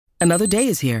Another day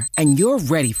is here, and you're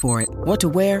ready for it. What to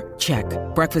wear? Check.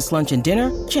 Breakfast, lunch, and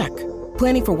dinner? Check.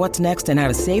 Planning for what's next and how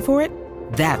to save for it?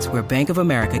 That's where Bank of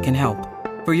America can help.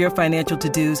 For your financial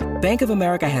to-dos, Bank of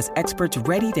America has experts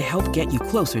ready to help get you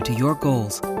closer to your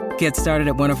goals. Get started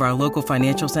at one of our local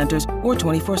financial centers or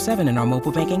 24/7 in our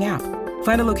mobile banking app.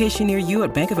 Find a location near you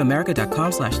at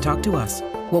bankofamerica.com/talktous.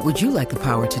 What would you like the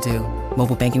power to do?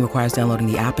 Mobile banking requires downloading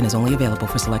the app and is only available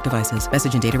for select devices.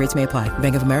 Message and data rates may apply.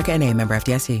 Bank of America N.A., member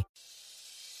FDIC.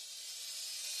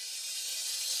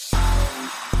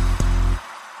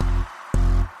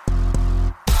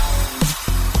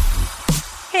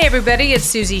 Hey everybody, it's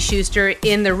Susie Schuster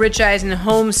in the Rich Eisen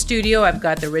home studio. I've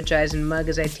got the Rich Eisen mug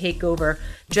as I take over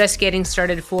Just Getting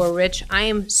Started for Rich. I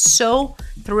am so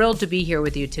thrilled to be here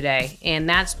with you today, and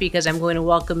that's because I'm going to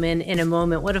welcome in a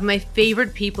moment one of my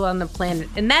favorite people on the planet,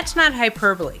 and that's not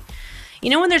hyperbole.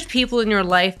 You know when there's people in your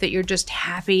life that you're just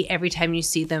happy every time you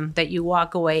see them, that you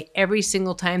walk away every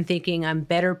single time thinking, I'm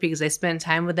better because I spent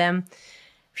time with them?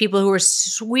 People who are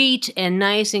sweet and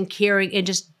nice and caring and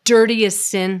just dirty as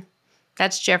sin.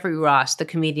 That's Jeffrey Ross, the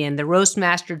comedian, the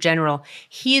Roastmaster General.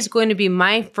 He is going to be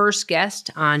my first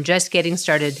guest on Just Getting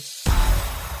Started.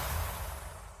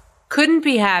 Couldn't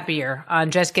be happier on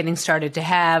Just Getting Started to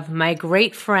have my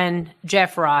great friend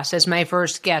Jeff Ross as my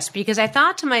first guest, because I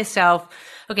thought to myself,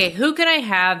 okay, who can I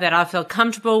have that I'll feel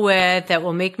comfortable with, that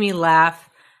will make me laugh,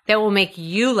 that will make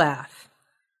you laugh?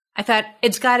 I thought,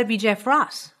 it's got to be Jeff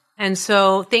Ross. And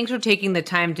so thanks for taking the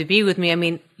time to be with me. I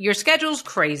mean, your schedule's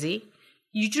crazy.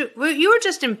 You were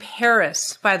just in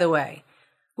Paris, by the way,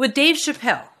 with Dave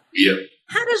Chappelle. Yep.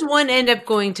 How does one end up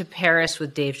going to Paris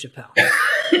with Dave Chappelle?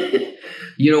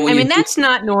 That's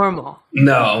not normal.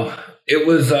 No, it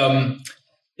was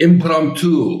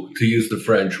impromptu, to use the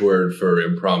French word for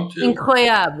impromptu.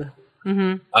 Incroyable.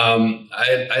 Mm-hmm.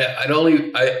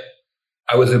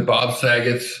 I was at Bob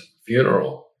Saget's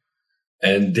funeral,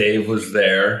 and Dave was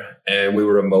there, and we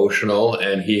were emotional,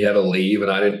 and he had to leave,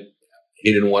 and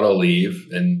he didn't want to leave,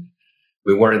 and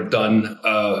we weren't done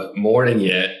mourning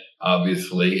yet,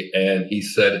 obviously. And he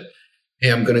said,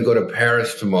 hey, I'm going to go to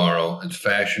Paris tomorrow. It's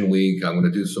Fashion Week. I'm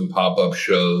going to do some pop-up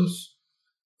shows.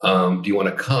 Do you want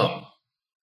to come?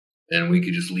 And we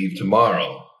could just leave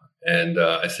tomorrow. And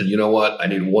I said, you know what? I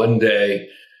need one day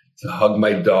to hug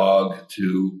my dog,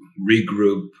 to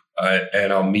regroup,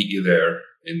 and I'll meet you there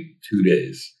in 2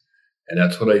 days. And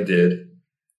that's what I did.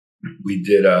 We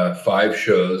did 5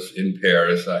 shows in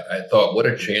Paris. I thought, what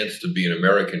a chance to be an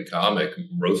American comic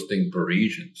roasting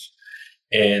Parisians.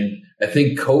 And I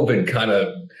think COVID kind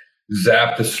of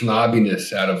zapped the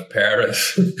snobbiness out of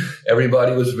Paris.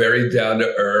 Everybody was very down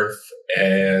to earth.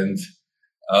 And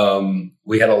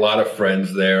we had a lot of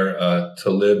friends there.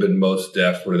 Talib and Mos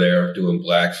Def were there doing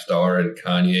Black Star, and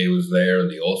Kanye was there,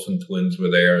 and the Olsen twins were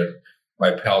there. And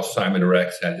my pal Simon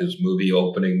Rex had his movie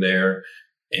opening there.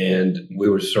 And we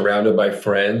were surrounded by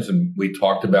friends, and we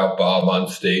talked about Bob on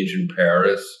stage in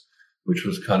Paris, which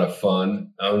was kind of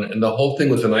fun. And the whole thing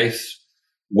was a nice,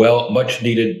 much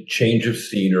needed change of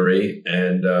scenery.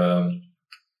 And,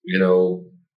 we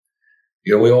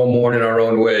all mourn in our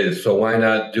own ways. So why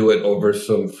not do it over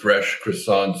some fresh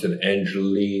croissants and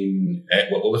Angeline?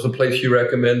 What was the place you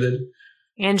recommended?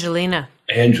 Angelina.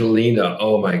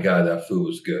 Oh my God, that food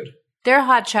was good. Their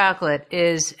hot chocolate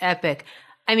is epic.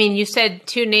 I mean, you said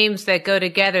 2 names that go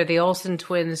together, the Olsen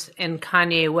twins and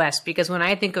Kanye West, because when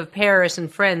I think of Paris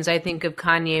and friends, I think of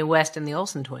Kanye West and the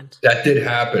Olsen twins. That did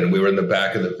happen. We were in the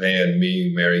back of the van,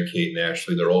 me, Mary, Kate, and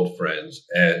Ashley, they're old friends.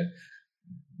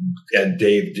 And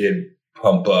Dave did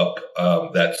pump up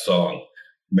that song,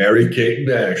 Mary, Kate, and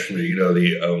Ashley,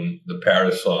 the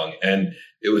Paris song. And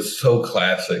it was so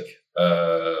classic.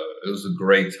 It was a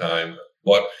great time.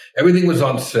 But everything was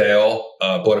on sale.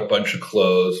 Bought a bunch of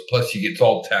clothes. Plus, it's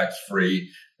all tax free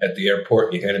at the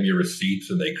airport. You hand them your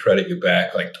receipts, and they credit you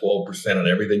back like 12% on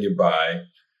everything you buy.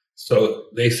 So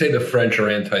they say the French are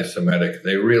anti-Semitic.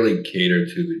 They really cater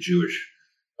to the Jewish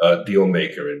deal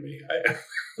maker in me.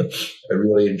 I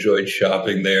really enjoyed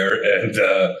shopping there, and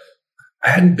I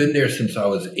hadn't been there since I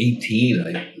was 18.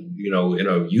 In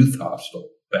a youth hostel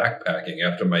backpacking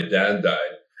after my dad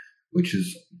died, which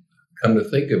is. Come to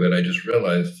think of it, I just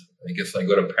realized, I guess I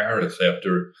go to Paris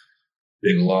after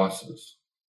big losses.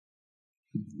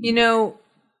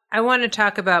 I want to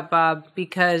talk about Bob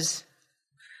because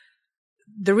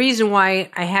the reason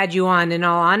why I had you on, in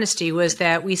all honesty, was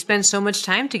that we spent so much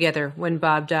time together when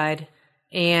Bob died.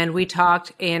 And we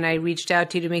talked, and I reached out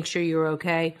to you to make sure you were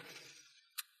okay.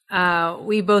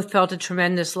 We both felt a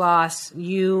tremendous loss,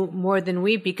 you more than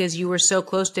we, because you were so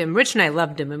close to him. Rich and I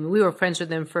loved him. I mean, we were friends with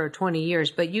him for 20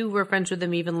 years, but you were friends with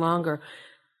him even longer.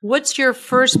 What's your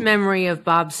first memory of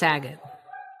Bob Saget?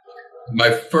 My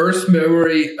first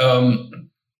memory, I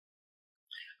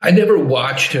never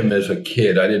watched him as a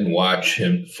kid. I didn't watch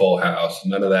him Full House.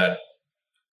 None of that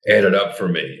added up for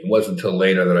me. It wasn't until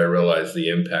later that I realized the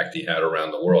impact he had around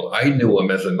the world. I knew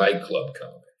him as a nightclub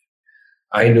comic.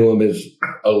 I knew him as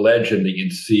a legend that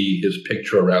you'd see his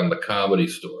picture around the Comedy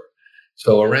Store.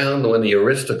 So around when the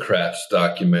Aristocrats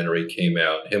documentary came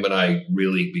out, him and I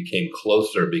really became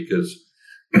closer because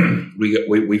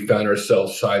we found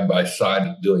ourselves side by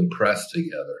side doing press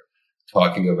together,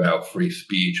 talking about free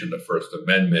speech and the First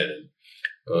Amendment.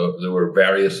 And there were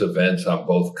various events on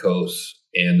both coasts,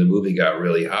 and the movie got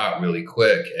really hot really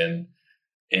quick. And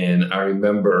I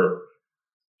remember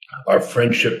our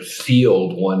friendship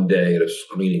sealed one day at a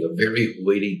screening, a very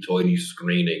hoity-toity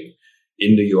screening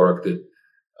in New York that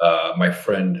my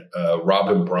friend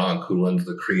Robin Bronk, who runs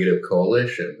the Creative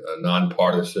Coalition, a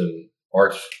nonpartisan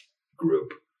arts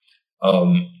group,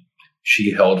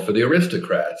 she held for the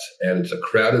Aristocrats. And it's a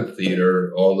crowded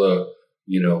theater. All the,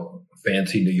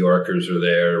 fancy New Yorkers are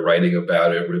there writing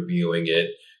about it, reviewing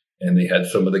it. And they had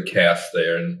some of the cast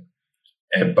there.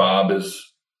 And Bob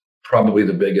is probably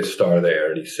the biggest star there.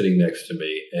 And he's sitting next to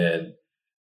me. And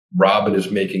Robin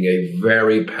is making a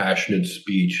very passionate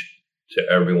speech to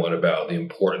everyone about the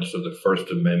importance of the First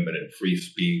Amendment and free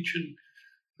speech and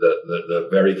the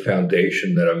very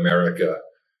foundation that America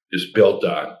is built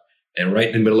on. And right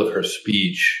in the middle of her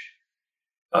speech,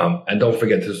 and don't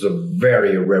forget, this is a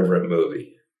very irreverent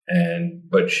movie,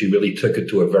 but she really took it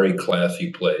to a very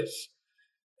classy place.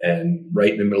 And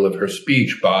right in the middle of her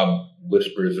speech, Bob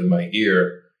whispers in my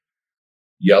ear,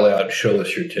 "Yell out, show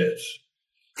us your tits."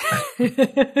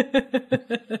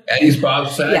 And he's Bob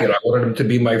Saget. Yeah. I wanted him to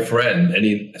be my friend.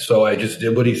 So I just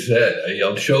did what he said. I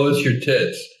yelled, "Show us your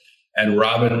tits." And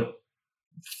Robin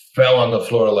fell on the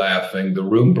floor laughing. The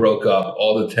room broke up.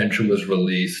 All the tension was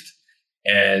released.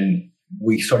 And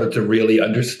we started to really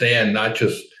understand not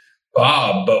just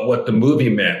Bob, but what the movie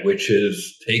meant, which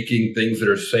is taking things that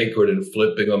are sacred and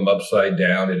flipping them upside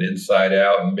down and inside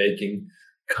out and making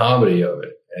comedy of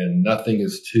it. And nothing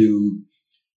is too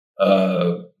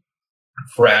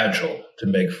fragile to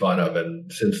make fun of. And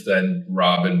since then,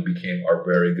 Robin became our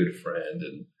very good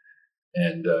friend.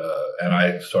 And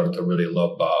I started to really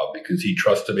love Bob because he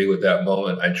trusted me with that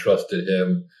moment. I trusted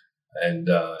him. And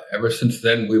ever since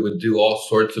then, we would do all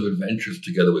sorts of adventures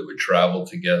together. We would travel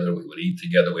together. We would eat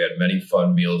together. We had many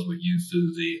fun meals with you,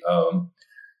 Susie.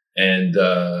 And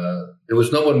there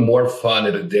was no one more fun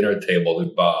at a dinner table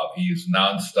than Bob. He used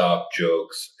nonstop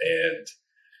jokes and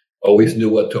always knew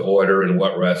what to order and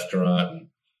what restaurant.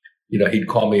 And, he'd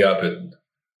call me up at,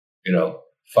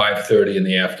 5:30 in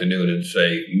the afternoon and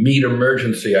say, "Meat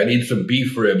emergency. I need some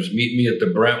beef ribs. Meet me at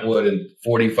the Brentwood in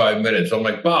 45 minutes. I'm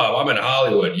like, "Bob, I'm in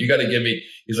Hollywood. You got to give me."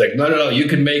 He's like, No, you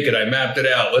can make it. I mapped it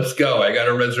out. Let's go. I got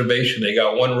a reservation. They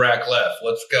got one rack left.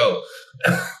 Let's go.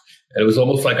 And it was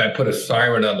almost like I put a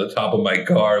siren on the top of my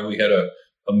car and we had a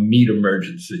meat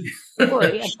emergency.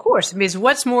 Well, yeah, of course. I mean,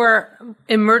 what's more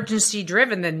emergency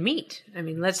driven than meat? I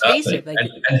mean, let's face it. Like,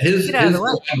 and his dad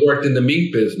worked in the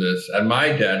meat business, and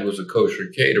my dad was a kosher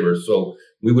caterer, so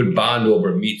we would bond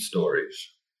over meat stories.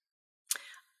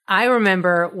 I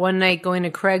remember one night going to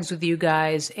Craig's with you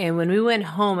guys, and when we went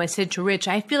home, I said to Rich,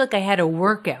 I feel like I had a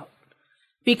workout.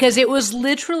 Because it was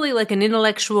literally like an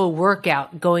intellectual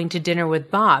workout going to dinner with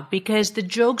Bob, because the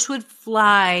jokes would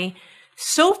fly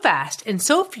so fast and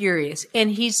so furious. And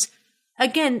he's,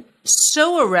 again,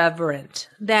 so irreverent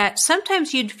that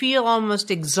sometimes you'd feel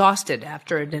almost exhausted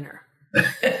after a dinner.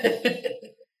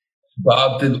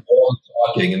 Bob did all the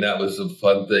talking, and that was a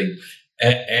fun thing.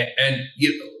 And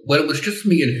when it was just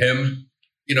me and him,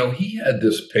 he had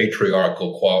this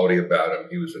patriarchal quality about him.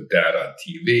 He was a dad on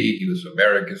TV. He was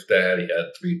America's dad. He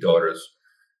had 3 daughters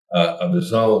of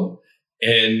his own.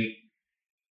 And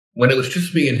when it was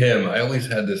just me and him, I always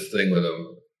had this thing with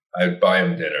him. I'd buy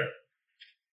him dinner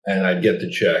and I'd get the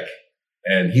check.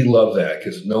 And he loved that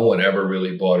because no one ever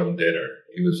really bought him dinner.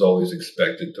 He was always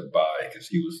expected to buy because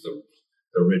he was the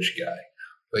rich guy.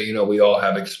 But, we all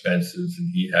have expenses,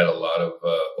 and he had a lot of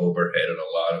overhead and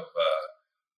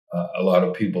a lot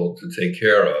of people to take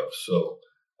care of. So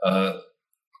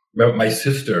remember, my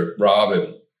sister,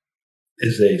 Robin,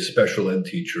 is a special ed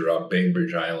teacher on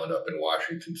Bainbridge Island up in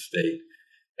Washington State.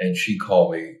 And she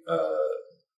called me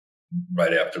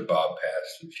right after Bob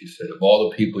passed. And she said, of all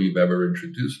the people you've ever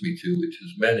introduced me to, which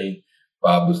is many,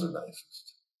 Bob was the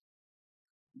nicest.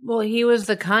 Well, he was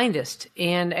the kindest.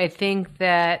 And I think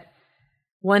that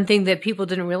one thing that people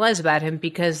didn't realize about him,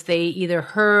 because they either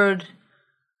heard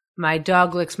 "My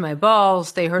dog licks my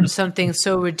balls," they heard something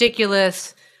so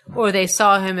ridiculous, or they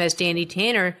saw him as Danny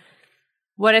Tanner.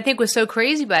 What I think was so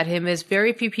crazy about him is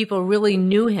very few people really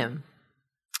knew him.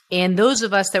 And those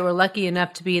of us that were lucky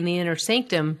enough to be in the inner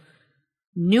sanctum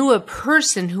knew a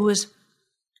person who was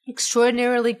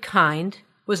extraordinarily kind,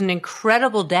 was an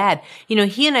incredible dad. You know,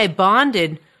 he and I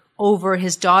bonded over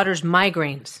his daughter's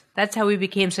migraines. That's how we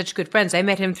became such good friends. I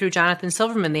met him through Jonathan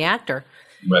Silverman, the actor.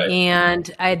 Right.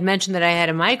 And I had mentioned that I had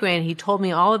a migraine. He told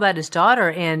me all about his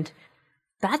daughter, and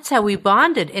that's how we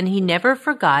bonded. And he never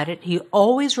forgot it. He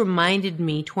always reminded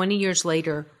me 20 years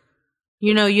later,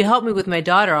 you know, you helped me with my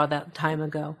daughter all that time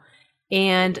ago.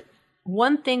 And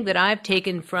one thing that I've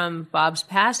taken from Bob's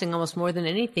passing almost more than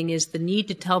anything is the need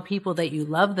to tell people that you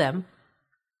love them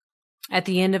at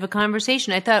the end of a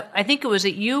conversation. I think it was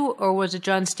at you, or was it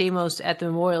John Stamos at the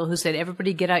memorial, who said,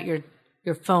 everybody get out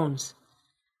your phones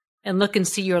and look and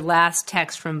see your last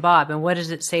text from Bob. And what does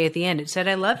it say at the end? It said,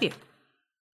 I love you.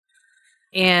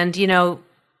 And, you know,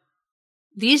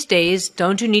 these days,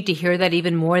 don't you need to hear that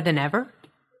even more than ever?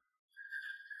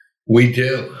 We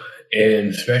do. And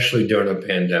especially during a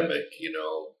pandemic, you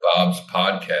know, Bob's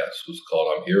podcast was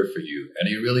called I'm Here For You. And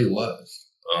he really was.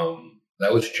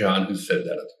 That was John who said that at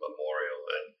the memorial.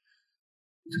 And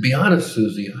to be honest,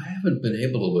 Susie, I haven't been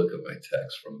able to look at my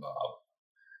texts from Bob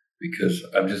because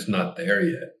I'm just not there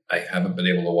yet. I haven't been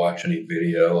able to watch any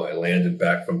video. I landed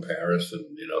back from Paris and,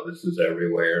 you know, this is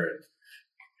everywhere. And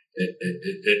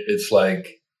it's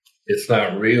like, it's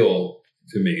not real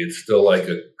to me. It's still like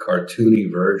a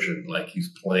cartoony version, like he's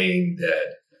playing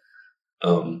dead.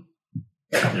 And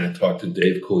I talked to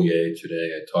Dave Coulier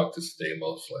today. I talked to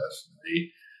Stamos last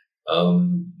night.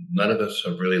 None of us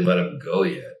have really let him go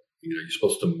yet. You know, you're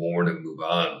supposed to mourn and move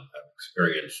on. I've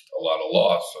experienced a lot of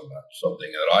loss about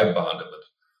something that I bonded with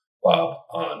Bob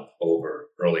on over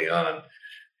early on.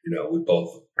 You know, we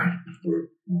both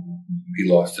he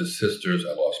lost his sisters.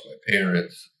 I lost my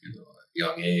parents, you know, at a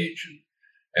young age.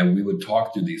 And we would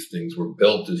talk through these things. We're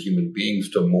built as human beings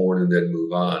to mourn and then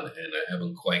move on. And I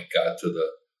haven't quite got to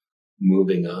the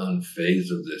moving on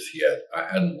phase of this yet.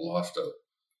 I'd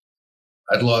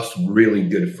lost really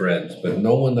good friends, but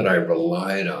no one that I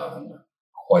relied on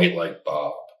quite like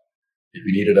Bob. If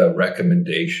you needed a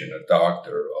recommendation, a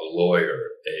doctor, a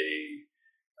lawyer, a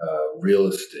real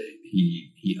estate,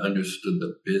 he understood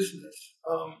the business.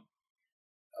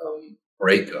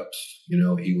 Breakups, you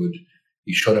know,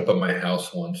 he showed up at my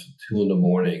house once at 2 a.m.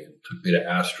 and took me to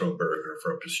Astro Burger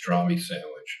for a pastrami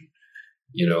sandwich. And,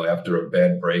 you know, after a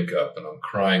bad breakup, and I'm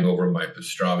crying over my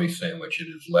pastrami sandwich in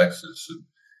his Lexus. And,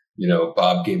 you know,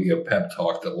 Bob gave me a pep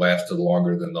talk that lasted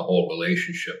longer than the whole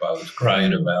relationship I was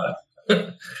crying about.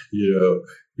 You know,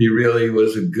 he really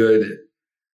was a good,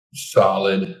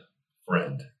 solid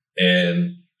friend.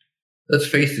 And let's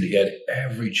face it, he had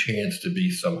every chance to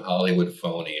be some Hollywood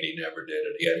phony, and he never did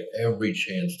it. He had every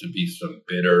chance to be some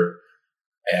bitter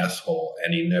asshole,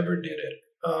 and he never did it.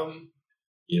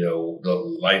 You know, the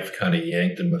life kind of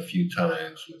yanked him a few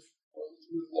times with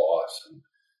loss,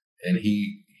 and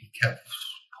he kept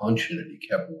punching and he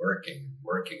kept working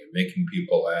and making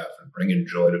people laugh and bringing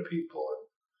joy to people.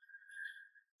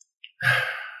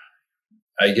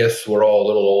 And I guess we're all a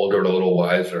little older and a little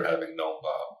wiser having known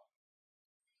Bob.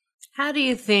 How do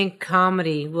you think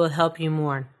comedy will help you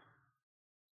mourn?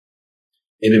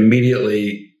 It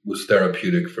immediately was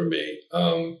therapeutic for me.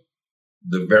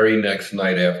 The very next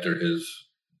night after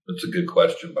that's a good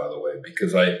question, by the way,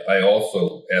 because I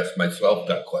also asked myself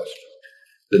that question.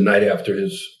 The night after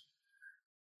his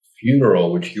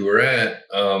funeral, which you were at,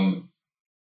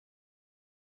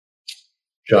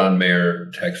 John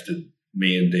Mayer texted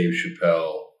me and Dave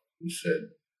Chappelle and said,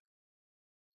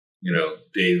 you know,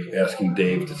 asking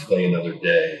Dave to stay another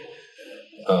day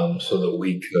so that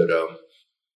we could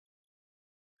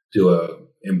do a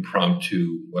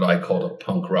impromptu, what I called a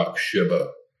punk rock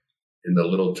shiva in the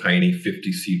little tiny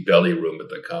 50-seat belly room at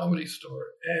the Comedy Store.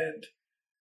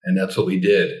 And that's what we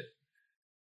did.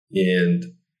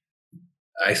 And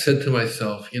I said to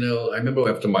myself, you know, I remember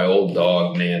after my old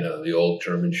dog, Nana, the old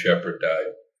German Shepherd, died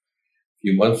a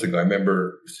few months ago, I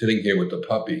remember sitting here with the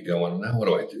puppy going, now what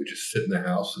do I do? Just sit in the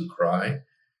house and cry?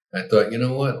 And I thought, you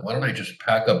know what? Why don't I just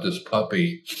pack up this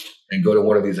puppy and go to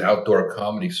one of these outdoor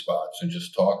comedy spots and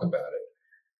just talk about it?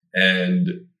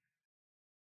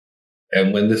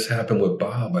 And when this happened with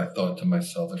Bob, I thought to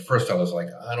myself, at first I was like,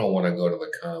 I don't want to go to the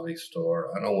Comedy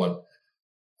Store.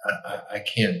 I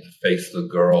can't face the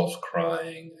girls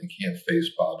crying. I can't face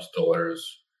Bob's daughters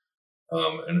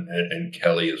and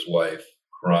Kelly, his wife,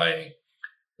 crying.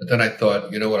 But then I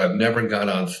thought, you know what? I've never gone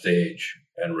on stage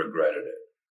and regretted it.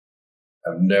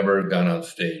 I've never gone on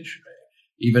stage.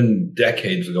 even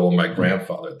decades ago when my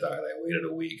grandfather died, I waited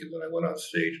a week and then I went on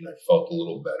stage and I felt a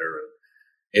little better.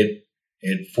 And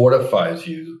it fortifies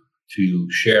you to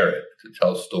share it, to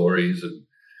tell stories. And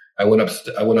I went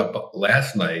up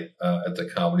last night at the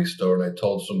Comedy Store and I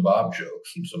told some Bob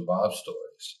jokes and some Bob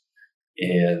stories.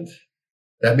 And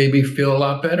that made me feel a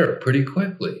lot better pretty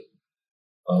quickly.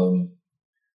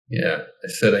 I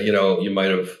said, you might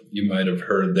have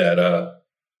heard that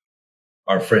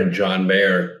our friend John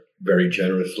Mayer very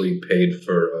generously paid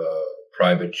for a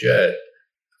private jet to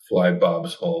fly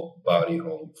Bob's body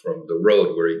home from the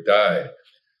road where he died.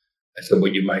 I said,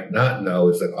 what you might not know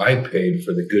is that I paid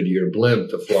for the Goodyear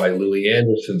blimp to fly Louis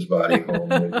Anderson's body home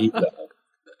when he died.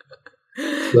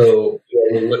 So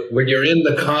when you're in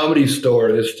the Comedy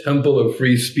Store, this temple of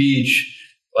free speech,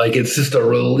 like it's just a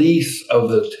release of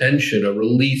the tension, a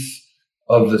release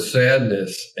of the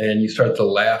sadness, and you start to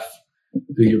laugh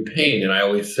through your pain. And I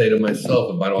always say to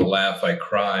myself, if I don't laugh, I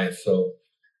cry. So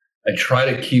I try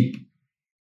to keep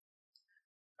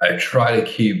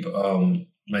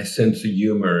my sense of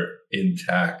humor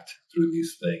intact through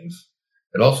these things.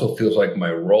 It also feels like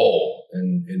my role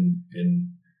in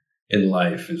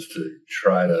life is to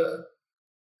try to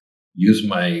use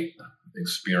my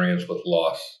experience with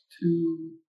loss to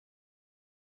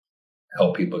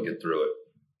help people get through it.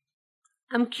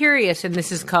 I'm curious, and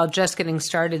this is called Just Getting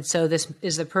Started, so this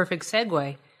is the perfect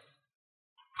segue.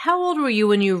 How old were you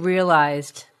when you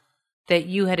realized that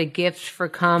you had a gift for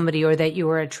comedy or that you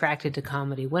were attracted to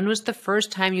comedy? When was the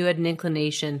first time you had an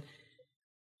inclination,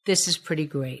 this is pretty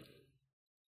great?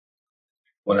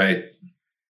 When at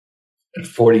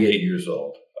 48 years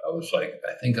old, I was like,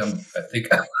 I think I'm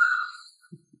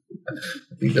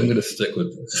going to stick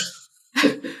with this.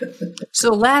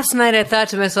 So last night I thought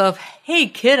to myself, hey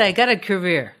kid, I got a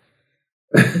career.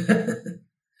 I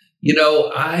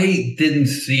didn't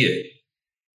see it.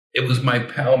 It was my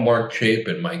pal Mark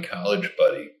Chapin, my college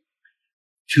buddy.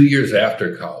 2 years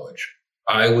after college,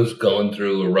 I was going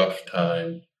through a rough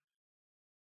time.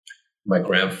 My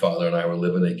grandfather and I were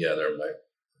living together,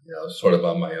 sort of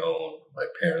on my own. My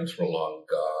parents were long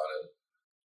gone.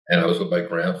 And I was with my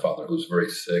grandfather, who was very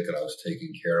sick, and I was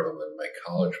taking care of him. And my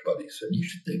college buddy said, you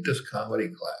should take this comedy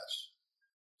class.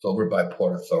 It's over by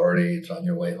Port Authority. It's on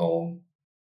your way home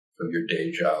from your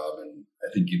day job. And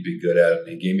I think you'd be good at it. And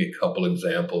he gave me a couple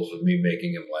examples of me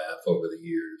making him laugh over the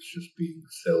years, just being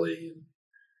silly. And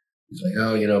he's like,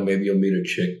 maybe you'll meet a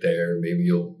chick there. Maybe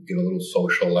you'll get a little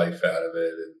social life out of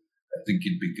it. And I think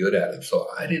you'd be good at it. So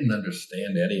I didn't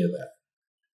understand any of that.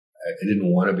 I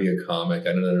didn't want to be a comic.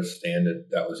 I didn't understand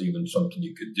that was even something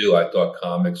you could do. I thought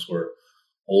comics were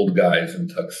old guys in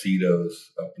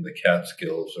tuxedos up in the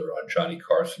Catskills or on Johnny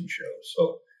Carson shows.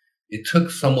 So it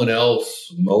took someone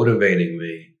else motivating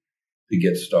me to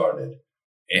get started.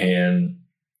 And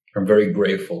I'm very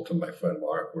grateful to my friend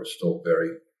Mark. We're still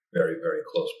very, very, very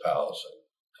close pals and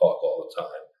talk all the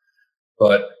time.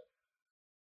 But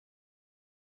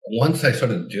once I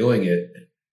started doing it,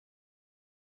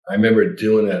 I remember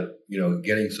doing it,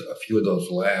 getting a few of those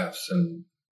laughs. And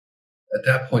at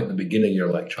that point in the beginning,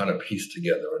 you're like trying to piece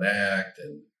together an act.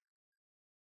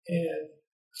 And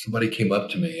somebody came up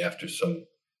to me after some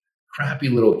crappy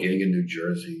little gig in New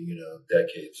Jersey,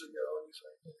 decades ago.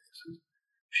 And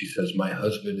she says, my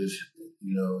husband is,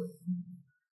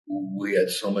 we had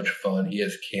so much fun. He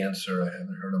has cancer. I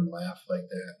haven't heard him laugh like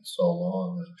that in so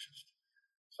long. And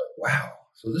it's like, wow.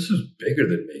 So this is bigger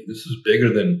than me. This is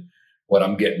bigger than what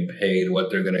I'm getting paid,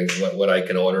 what I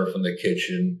can order from the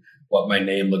kitchen, what my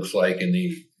name looks like on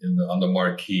the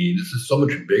marquee. This is so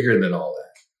much bigger than all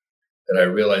that I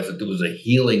realized that there was a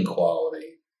healing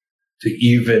quality to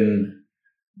even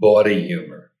body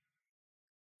humor.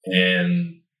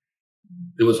 And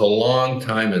there was a long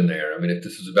time in there. I mean, if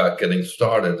this is about getting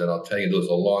started, then I'll tell you, there was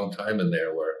a long time in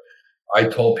there where I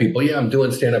told people, I'm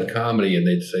doing stand-up comedy. And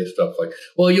they'd say stuff like,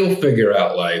 well, you'll figure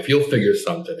out life. You'll figure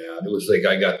something out. It was like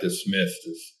I got dismissed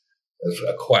as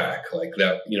a quack, like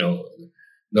that,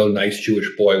 no nice Jewish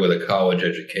boy with a college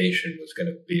education was going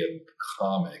to be a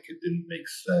comic. It didn't make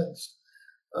sense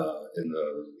in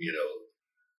the,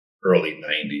 early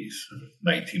 90s,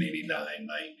 1989, 90.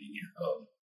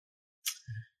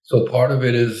 So part of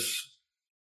it is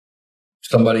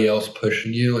somebody else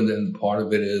pushing you. And then part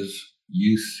of it is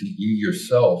you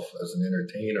yourself as an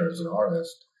entertainer, as an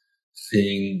artist,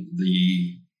 seeing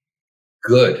the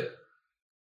good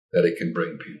that it can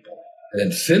bring people.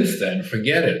 And since then,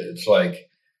 forget it. It's like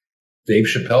Dave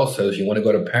Chappelle says, you want to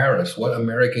go to Paris. What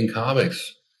American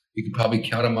comics? You can probably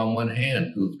count them on one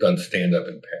hand who've done stand-up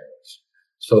in Paris.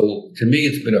 So to me,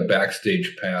 it's been a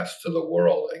backstage pass to the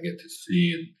world. I get to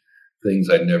see things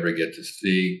I'd never get to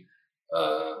see.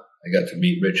 I got to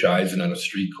meet Rich Eisen on a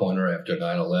street corner after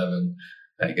 9/11.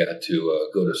 I got to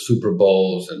go to Super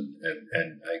Bowls, and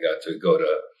I got to go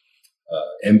to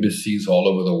embassies all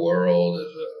over the world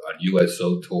on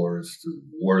USO tours to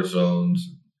war zones,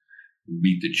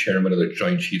 meet the chairman of the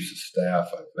Joint Chiefs of Staff.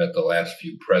 I've met the last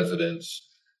few presidents.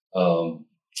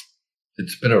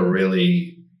 It's been a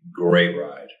really great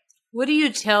ride. What do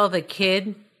you tell the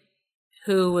kid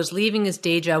who was leaving his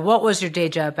day job? What was your day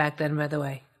job back then, by the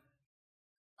way?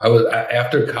 I was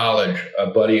after college.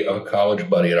 A college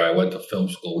buddy, and I went to film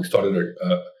school. We started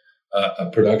a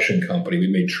production company. We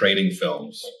made training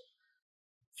films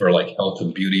for like health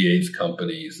and beauty aids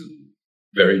companies and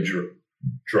very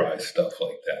dry stuff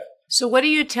like that. So what do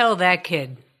you tell that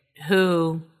kid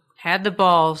who had the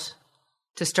balls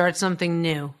to start something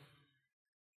new?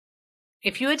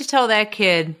 If you had to tell that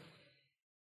kid,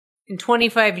 in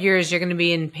 25 years, you're going to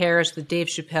be in Paris with Dave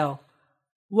Chappelle,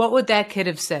 what would that kid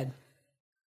have said?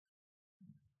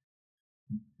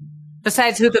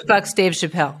 Besides, who the fuck's Dave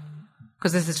Chappelle?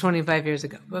 Because this is 25 years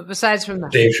ago. But besides from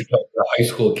that. Dave Chappelle, a high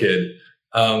school kid.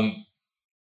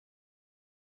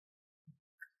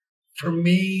 For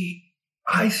me,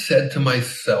 I said to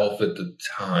myself at the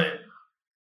time,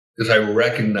 because I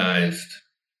recognized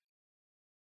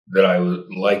that I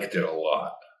liked it a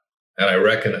lot. And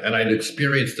I'd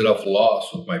experienced enough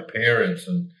loss with my parents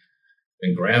and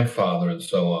grandfather and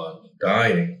so on,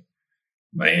 dying.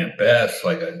 My Aunt Bess,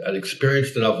 like I'd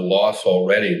experienced enough loss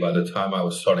already by the time I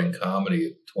was starting comedy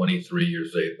at 23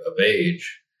 years of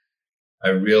age. I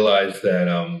realized that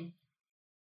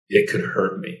it could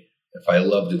hurt me. If I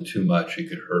loved it too much, it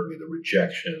could hurt me. The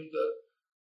rejection,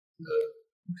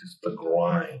 just the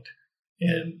grind.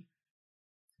 And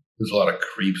there's a lot of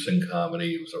creeps in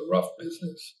comedy. It was a rough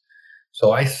business.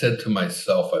 So I said to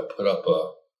myself, I put up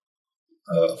a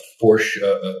force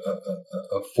shield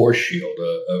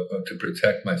to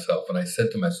protect myself. And I said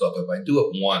to myself, if I do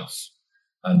it once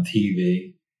on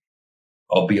TV,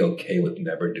 I'll be okay with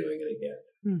never doing it again.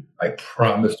 I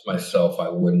promised myself I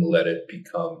wouldn't let it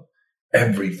become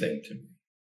everything to me.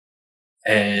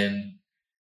 And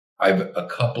I've a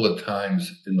couple of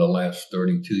times in the last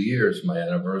 32 years, my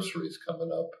anniversary is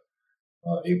coming up.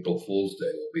 April Fool's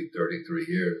Day will be 33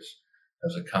 years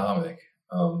as a comic.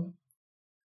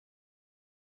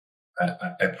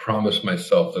 I promised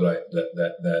myself that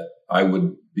I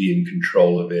would be in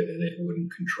control of it and it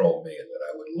wouldn't control me, and that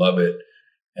I would love it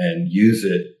and use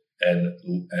it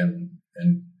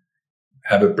and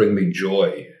have it bring me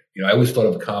joy. You know, I always thought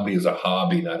of comedy as a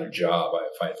hobby, not a job.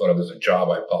 If I thought of it as a job,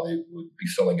 I probably would be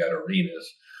selling out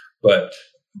arenas. But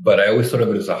I always thought of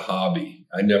it as a hobby.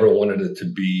 I never wanted it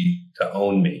to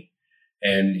own me.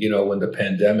 And, you know, when the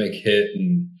pandemic hit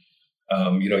and,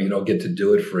 you don't get to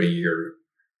do it for a year,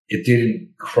 it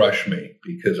didn't crush me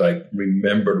because I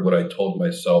remembered what I told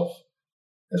myself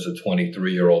as a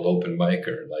 23-year-old open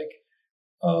micer, like,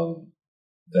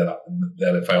 that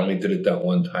if I only did it that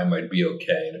one time, I'd be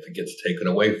okay. And if it gets taken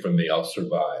away from me, I'll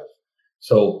survive.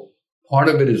 So part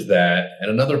of it is that. And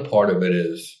another part of it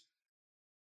is,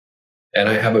 and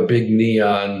I have a big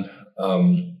neon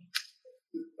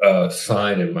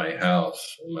sign in my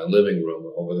house, in my living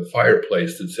room, over the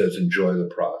fireplace that says, enjoy the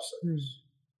process.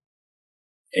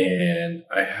 And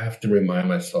I have to remind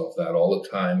myself that all the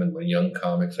time. And when young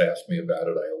comics ask me about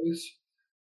it, I always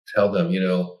tell them, you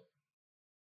know,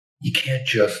 you can't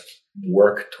just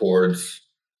work towards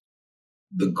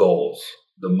the goals,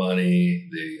 the money,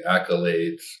 the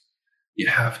accolades. You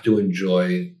have to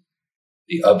enjoy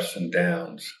the ups and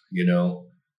downs. You know,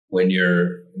 when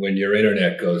your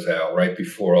internet goes out right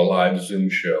before a live Zoom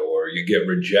show, or you get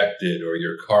rejected, or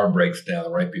your car breaks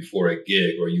down right before a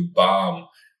gig, or you bomb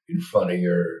in front of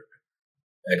your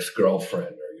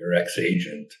ex-girlfriend or your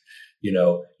ex-agent, you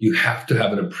know, you have to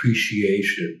have an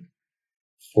appreciation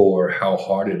for how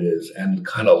hard it is and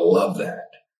kind of love that.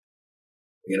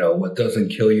 You know, what doesn't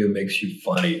kill you makes you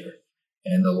funnier.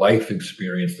 And the life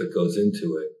experience that goes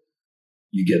into it,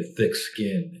 you get thick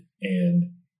skin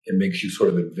and it makes you sort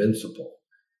of invincible.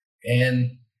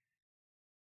 And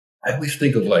I always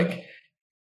think of like,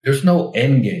 there's no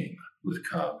end game with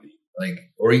comedy, like,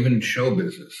 or even in show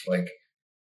business. Like,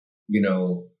 you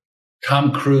know,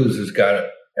 Tom Cruise has got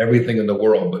everything in the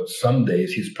world, but some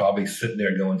days he's probably sitting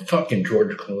there going, fucking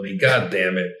George Clooney, God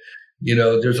damn it. You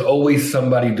know, there's always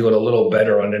somebody doing a little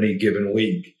better on any given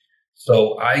week.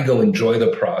 So I go enjoy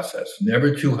the process,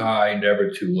 never too high, never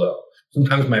too low.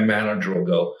 Sometimes my manager will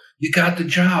go, you got the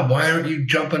job. Why aren't you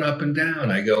jumping up and down?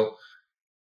 I go,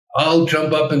 I'll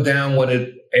jump up and down when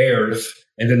it airs.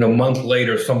 And then a month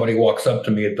later, somebody walks up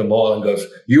to me at the mall and goes,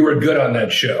 you were good on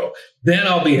that show. Then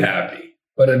I'll be happy.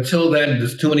 But until then,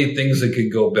 there's too many things that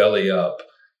could go belly up.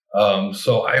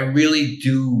 So I really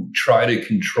do try to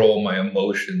control my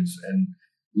emotions and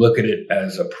look at it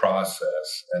as a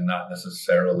process and not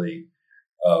necessarily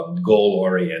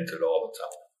goal-oriented all the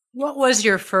time. What was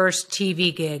your first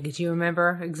TV gig? Do you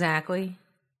remember exactly?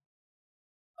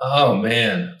 Oh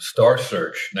man, Star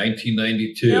Search,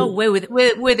 1992. No, wait,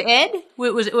 with Ed?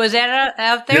 Was Ed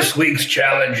out there? This week's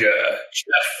challenger,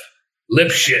 Jeff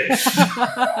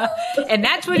Lipschitz. And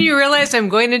that's when you realized I'm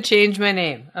going to change my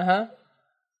name. On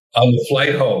the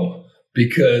flight home,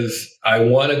 because I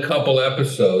won a couple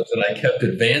episodes and I kept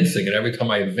advancing, and every time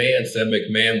I advanced, Ed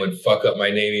McMahon would fuck up my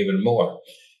name even more.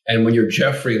 And when you're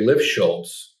Jeffrey Lipschultz,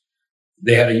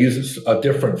 they had to use a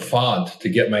different font to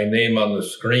get my name on the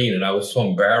screen. And I was so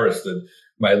embarrassed that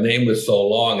my name was so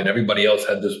long and everybody else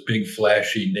had this big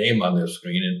flashy name on their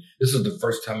screen. And this is the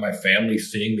first time my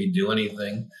family's seeing me do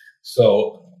anything.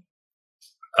 So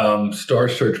Star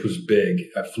Search was big.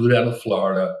 I flew down to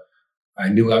Florida. I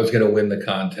knew I was going to win the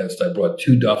contest. I brought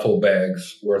 2 duffel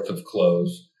bags worth of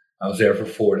clothes. I was there for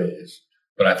 4 days,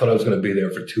 but I thought I was going to be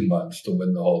there for 2 months to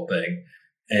win the whole thing.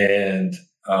 And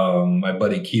my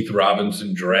buddy Keith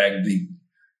Robinson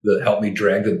helped me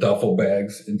drag the duffel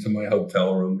bags into my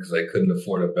hotel room because I couldn't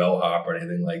afford a bellhop or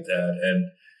anything like that.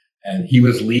 And he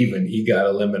was leaving. He got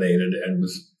eliminated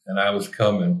and I was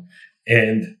coming.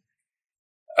 And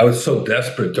I was so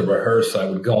desperate to rehearse. I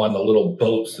would go on the little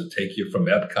boats that take you from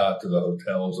Epcot to the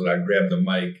hotels, and I'd grab the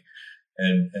mic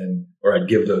or I'd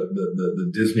give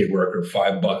the Disney worker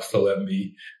 $5 to let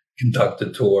me conduct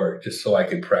the tour just so I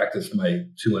could practice my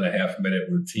 2.5-minute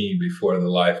routine before the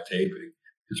live taping,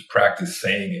 just practice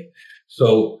saying it.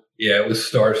 So yeah, it was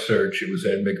Star Search. It was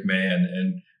Ed McMahon.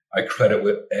 And I credit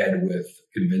Ed with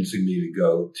convincing me to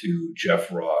go to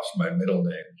Jeff Ross, my middle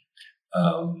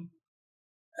name,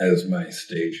 as my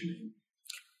stage name.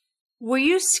 Were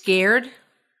you scared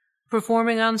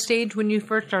performing on stage when you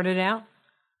first started out?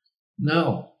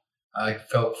 No, I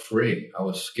felt free. I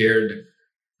was scared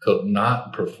to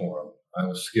not perform. I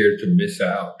was scared to miss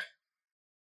out.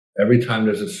 Every time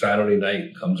there's a Saturday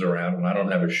night comes around and I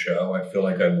don't have a show, I feel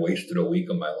like I've wasted a week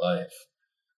of my life.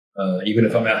 Even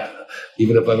if I'm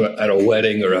at a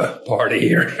wedding or a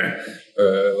party or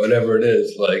whatever it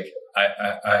is, like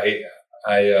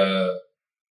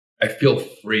I feel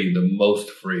free, the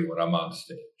most free when I'm on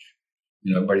stage.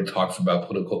 You know, everybody talks about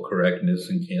political correctness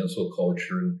and cancel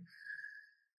culture and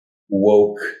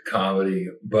woke comedy,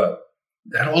 but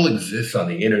that all exists on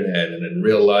the internet and in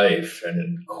real life and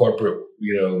in corporate,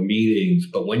 meetings.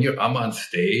 But when I'm on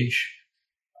stage,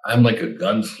 I'm like a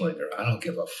gunslinger. I don't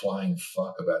give a flying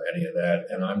fuck about any of that.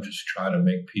 And I'm just trying to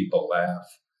make people laugh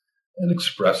and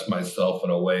express myself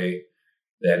in a way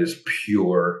that is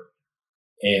pure.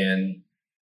 And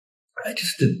I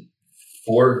just did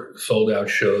 4 sold-out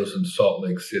shows in Salt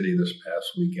Lake City this past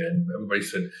weekend. Everybody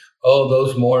said, oh,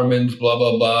 those Mormons, blah,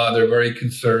 blah, blah, they're very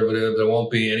conservative. There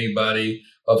won't be anybody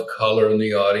of color in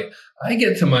the audience. I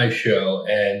get to my show,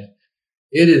 and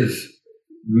it is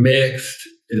mixed.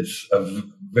 It's a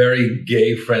very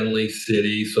gay-friendly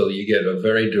city, so you get a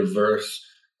very diverse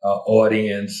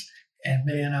audience. And,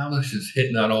 man, I was just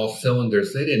hitting on all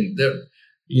cylinders.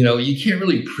 You can't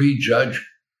really prejudge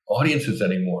audiences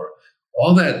anymore.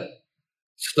 All that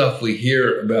stuff we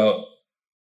hear about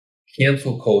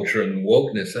cancel culture and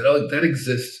wokeness, that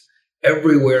exists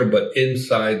everywhere but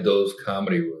inside those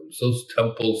comedy rooms. Those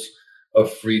temples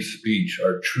of free speech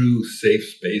are true safe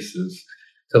spaces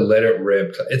to let it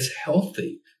rip. It's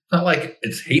healthy. It's not like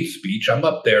it's hate speech. I'm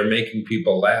up there making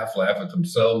people laugh at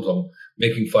themselves. I'm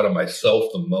making fun of myself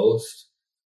the most.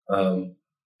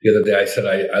 The other day I said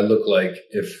I look like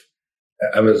if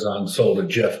Amazon sold a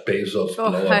Jeff Bezos.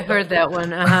 Oh, I heard that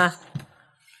one.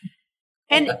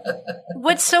 And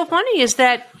what's so funny is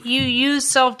that you use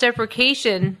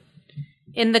self-deprecation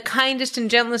in the kindest and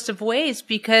gentlest of ways,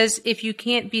 because if you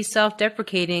can't be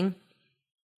self-deprecating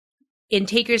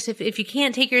and if you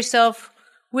can't take yourself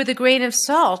with a grain of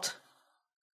salt,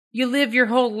 you live your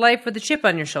whole life with a chip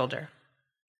on your shoulder.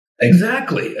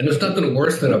 Exactly. And there's nothing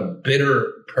worse than a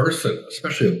bitter person,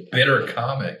 especially a bitter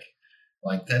comic.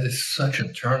 Like, that is such a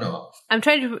turnoff. I'm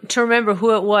trying to remember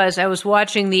who it was. I was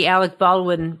watching the Alec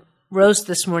Baldwin roast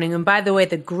this morning. And by the way,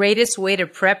 the greatest way to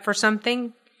prep for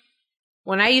something,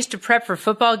 when I used to prep for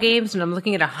football games and I'm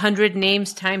looking at 100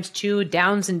 names times 2,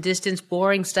 downs and distance,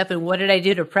 boring stuff. And what did I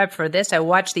do to prep for this? I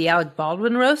watched the Alec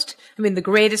Baldwin roast. I mean, the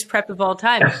greatest prep of all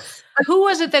time. Who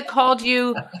was it that called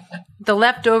you the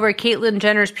leftover Caitlyn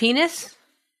Jenner's penis?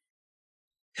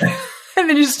 And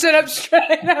then you stood up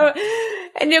straight.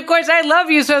 And of course, I love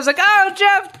you. So I was like, oh,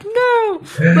 Jeff, no.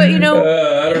 But I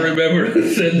don't remember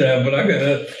who said that, but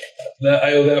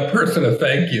I owe that person a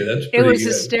thank you. That's pretty It was good.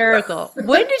 hysterical.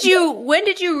 When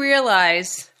did you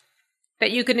realize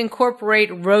that you could incorporate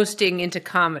roasting into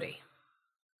comedy?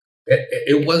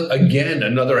 It was, again,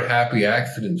 another happy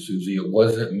accident, Susie. It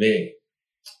wasn't me.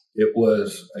 It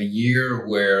was a year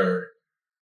where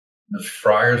the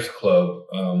Friars Club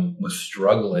was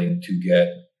struggling to get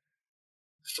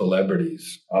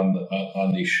celebrities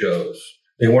on these shows.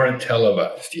 They weren't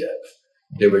televised yet.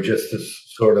 They were just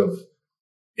this sort of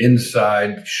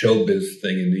inside showbiz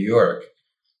thing in New York,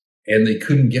 and they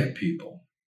couldn't get people.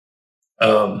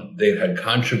 They'd had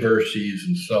controversies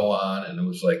and so on, and it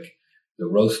was like the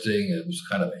roasting, it was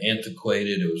kind of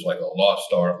antiquated. It was like a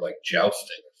lost art, like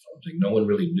jousting or something. No one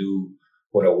really knew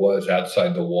what it was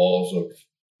outside the walls of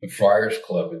the Friars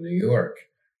Club in New York.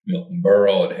 Milton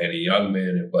Berle and Henny Youngman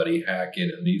and Buddy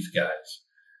Hackett and these guys.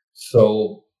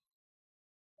 So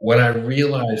when I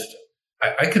realized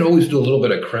I could always do a little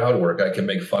bit of crowd work. I could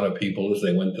make fun of people as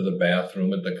they went to the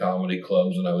bathroom at the comedy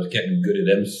clubs, and I was getting good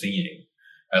at emceeing.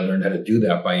 I learned how to do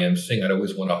that by emceeing. I'd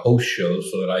always want to host shows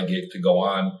so that I get to go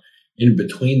on in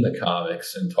between the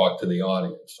comics and talk to the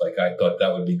audience. Like, I thought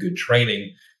that would be good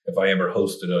training if I ever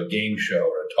hosted a game show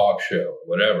or a talk show or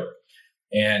whatever.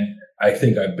 And I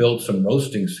think I built some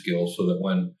roasting skills so that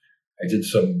when I did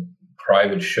some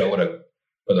private show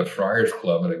for the Friars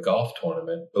Club at a golf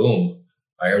tournament, boom,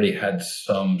 I already had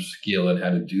some skill in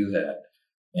how to do that.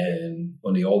 And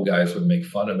when the old guys would make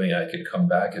fun of me, I could come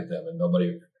back at them, and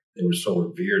they were so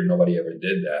revered, nobody ever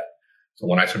did that. So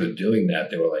when I started doing that,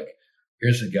 they were like,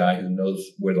 here's a guy who knows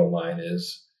where the line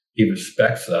is. He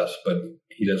respects us, but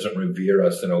he doesn't revere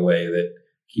us in a way that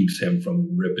keeps him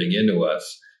from ripping into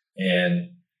us.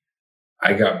 And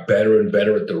I got better and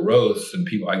better at the roasts, and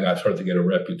I started to get a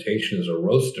reputation as a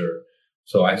roaster.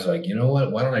 So I was like, you know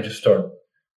what? Why don't I just start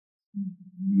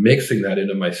mixing that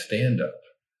into my stand-up?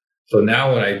 So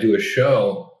now when I do a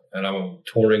show, and I'm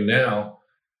touring now,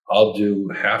 I'll do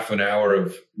half an hour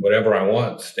of whatever I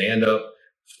want, stand-up,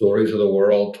 stories of the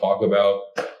world, talk about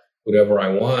whatever I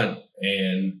want.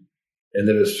 And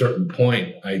then at a certain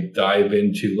point, I dive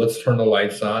into, let's turn the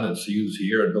lights on and see who's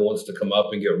here and who wants to come up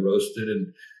and get roasted,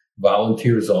 and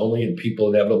volunteers only. And people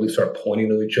inevitably start pointing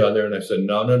to each other. And I said,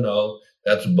 no,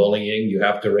 that's bullying. You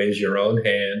have to raise your own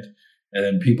hand. And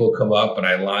then people come up, and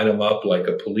I line them up like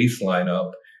a police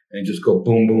lineup and just go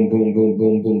boom, boom, boom, boom,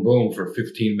 boom, boom, boom for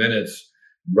 15 minutes,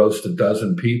 roast a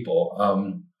dozen people.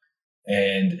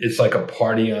 And it's like a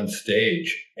party on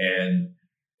stage. And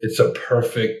it's a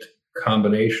perfect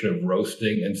combination of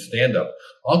roasting and stand-up.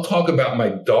 I'll talk about my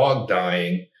dog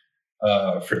dying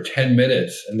for 10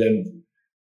 minutes and then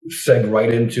seg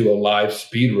right into a live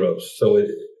speed roast. So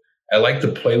I like to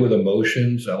play with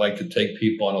emotions. I like to take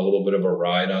people on a little bit of a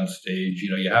ride on stage.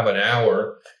 You have an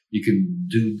hour, you can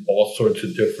do all sorts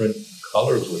of different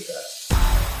colors with that.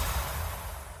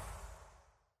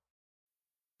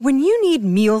 When you need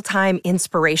mealtime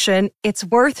inspiration, it's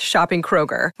worth shopping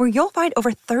Kroger, where you'll find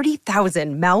over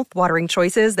 30,000 mouth-watering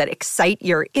choices that excite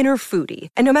your inner foodie.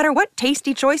 And no matter what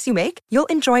tasty choice you make, you'll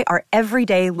enjoy our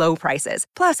everyday low prices,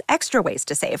 plus extra ways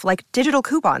to save, like digital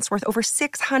coupons worth over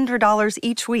 $600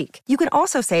 each week. You can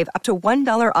also save up to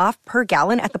 $1 off per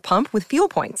gallon at the pump with fuel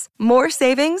points. More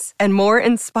savings and more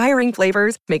inspiring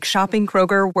flavors make shopping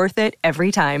Kroger worth it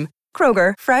every time.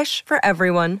 Kroger, fresh for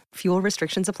everyone. Fuel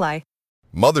restrictions apply.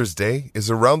 Mother's Day is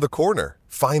around the corner.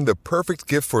 Find the perfect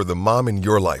gift for the mom in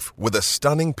your life with a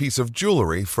stunning piece of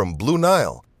jewelry from Blue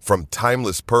Nile. From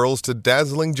timeless pearls to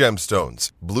dazzling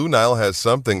gemstones, Blue Nile has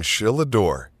something she'll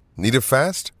adore. Need it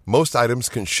fast? Most items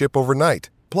can ship overnight.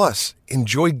 Plus,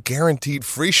 enjoy guaranteed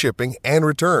free shipping and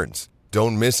returns.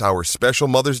 Don't miss our special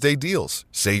Mother's Day deals.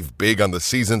 Save big on the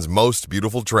season's most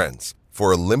beautiful trends.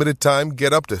 For a limited time,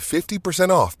 get up to 50%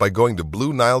 off by going to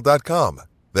BlueNile.com.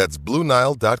 That's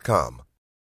BlueNile.com.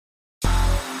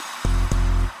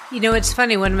 It's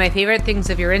funny. One of my favorite things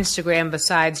of your Instagram,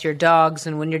 besides your dogs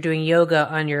and when you're doing yoga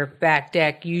on your back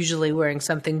deck, usually wearing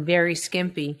something very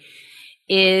skimpy,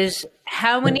 is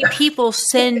how many people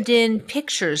send in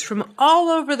pictures from all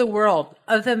over the world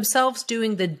of themselves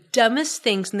doing the dumbest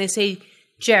things. And they say,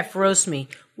 Jeff, roast me.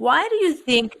 Why do you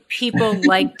think people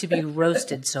like to be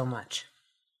roasted so much?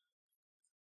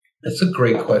 That's a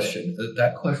great question.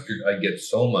 That question I get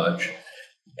so much.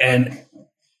 And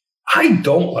I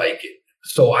don't like it.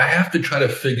 So I have to try to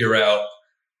figure out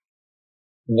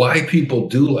why people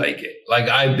do like it. Like,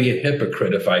 I'd be a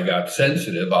hypocrite if I got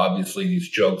sensitive. Obviously, these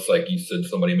jokes, like you said,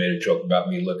 somebody made a joke about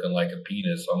me looking like a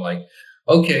penis. I'm like,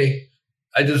 okay,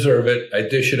 I deserve it. I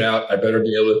dish it out. I better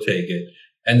be able to take it.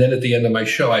 And then at the end of my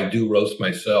show, I do roast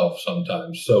myself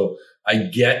sometimes. So I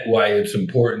get why it's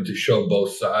important to show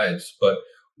both sides. But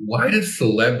why do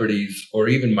celebrities or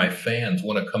even my fans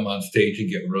want to come on stage and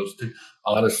get roasted?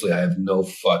 Honestly, I have no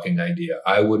fucking idea.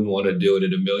 I wouldn't want to do it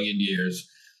in a million years.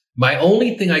 My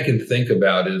only thing I can think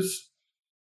about is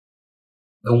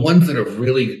the ones that have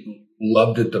really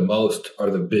loved it the most are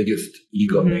the biggest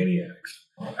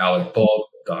egomaniacs. Alec Baldwin,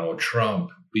 Donald Trump,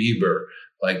 Bieber.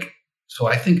 So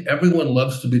I think everyone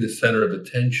loves to be the center of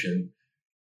attention,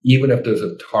 even if there's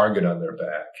a target on their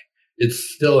back.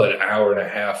 It's still an hour and a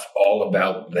half all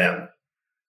about them.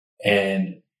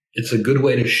 And it's a good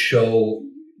way to show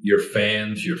your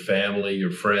fans, your family,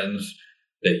 your friends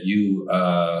that you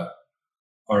are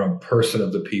a person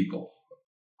of the people,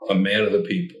 a man of the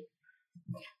people.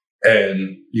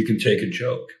 And you can take a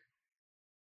joke.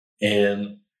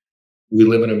 And we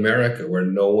live in America where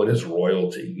no one is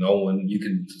royalty. No one, you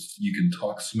can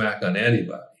talk smack on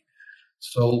anybody.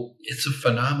 So it's a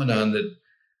phenomenon that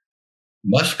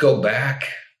must go back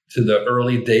to the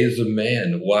early days of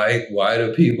man. Why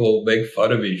do people make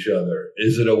fun of each other?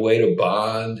 Is it a way to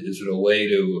bond? Is it a way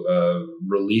to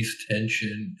release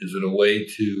tension? Is it a way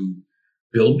to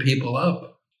build people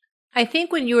up? I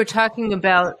think when you were talking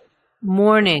about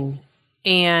mourning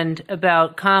and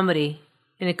about comedy,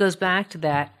 and it goes back to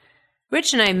that,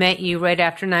 Rich and I met you right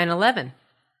after 9/11,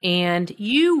 and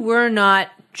you were not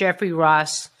Jeffrey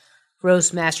Ross,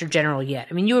 roast master general yet.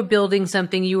 I mean, you were building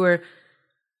something. You were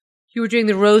doing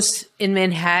the roast in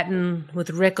Manhattan with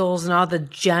Rickles and all the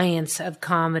giants of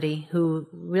comedy, who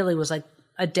really was like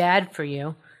a dad for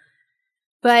you.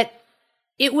 But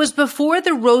it was before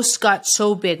the roast got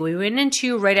so big. We went into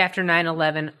you right after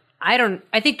 9/11.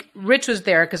 I think Rich was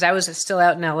there because I was still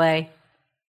out in LA,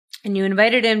 and you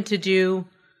invited him to do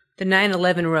the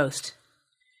 9/11 roast.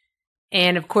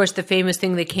 And of course, the famous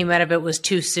thing that came out of it was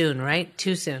too soon, right?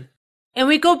 Too soon. And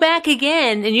we go back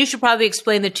again, and you should probably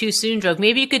explain the too soon joke.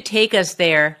 Maybe you could take us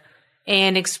there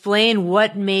and explain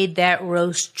what made that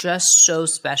roast just so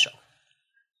special.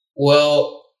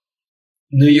 Well,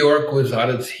 New York was on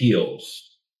its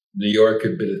heels. New York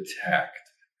had been attacked,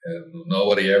 and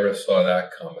nobody ever saw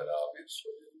that coming,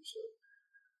 obviously. It was a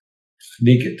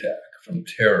sneak attack from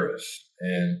terrorists.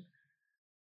 And,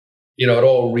 it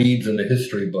all reads in the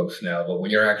history books now, but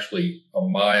when you're actually a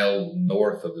mile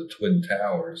north of the Twin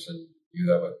Towers and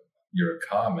you're a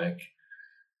comic,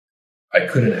 I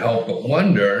couldn't help but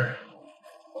wonder,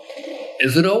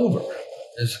 is it over?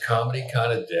 Is comedy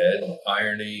kind of dead?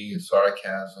 Irony,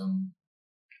 sarcasm.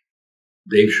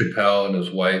 Dave Chappelle and his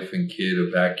wife and kid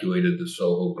evacuated the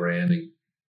Soho Grand and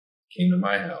came to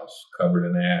my house, covered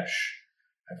in ash.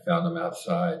 I found them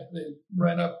outside. They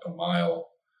ran up a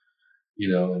mile,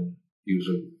 and he was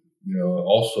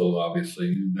also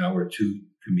obviously now we're two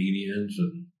comedians,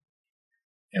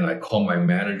 and I called my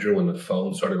manager when the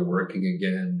phone started working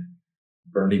again,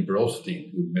 Bernie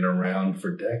Brillstein, who'd been around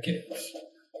for decades.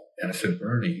 And I said,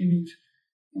 Bernie, he needs,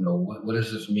 what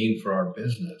does this mean for our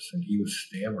business? And he was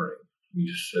stammering. He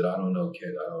just said, I don't know,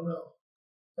 kid, I don't know.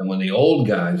 And when the old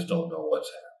guys don't know what's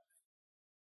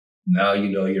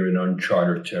happening, now you're in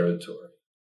uncharted territory.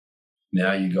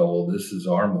 Now you go, well, this is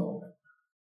our moment.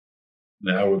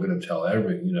 Now we're going to tell I'm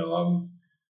a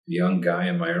young guy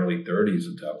in my early 30s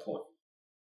at that point.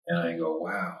 And I go,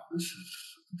 wow, this is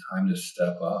the time to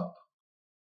step up.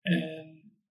 And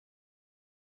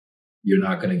you're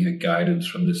not going to get guidance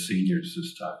from the seniors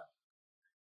this time.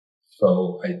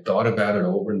 So I thought about it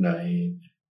overnight.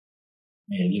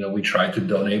 And, we tried to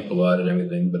donate blood and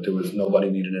everything, but nobody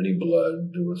needed any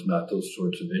blood. There was not those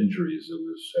sorts of injuries. It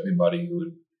was everybody who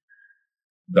had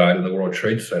died in the World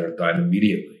Trade Center died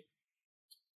immediately.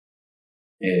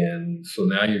 And so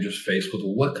now you're just faced with,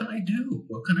 what can I do?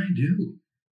 What can I do?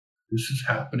 This is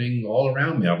happening all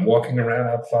around me. I'm walking around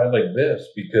outside like this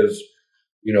because,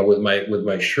 with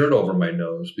my shirt over my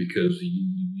nose because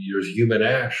there's human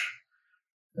ash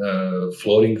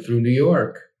floating through New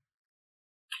York.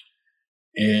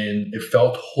 And it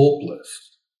felt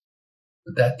hopeless.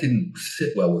 But that didn't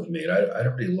sit well with me. I'd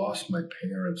already lost my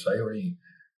parents. I already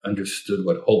understood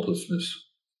what hopelessness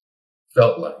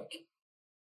felt like.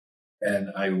 And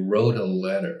I wrote a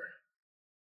letter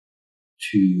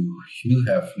to Hugh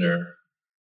Hefner,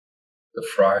 the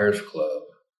Friars Club,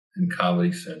 and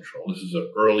Comedy Central. This is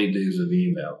the early days of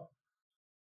email.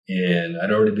 And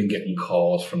I'd already been getting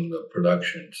calls from the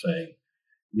production saying,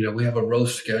 we have a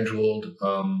roast scheduled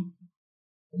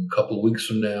a couple of weeks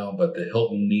from now, but the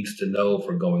Hilton needs to know if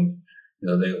we're going,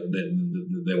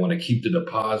 they want to keep the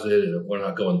deposit. And if we're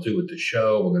not going through with the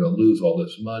show, we're going to lose all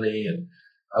this money. And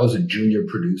I was a junior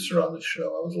producer on the show.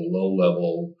 I was a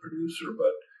low-level producer,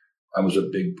 but I was a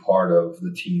big part of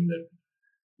the team that,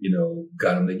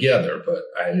 got them together. But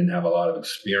I didn't have a lot of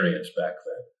experience back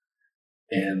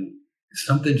then. And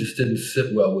something just didn't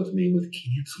sit well with me with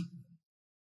canceling.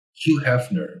 Hugh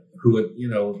Hefner, who,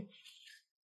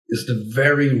 is the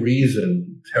very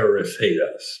reason terrorists hate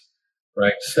us,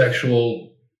 right?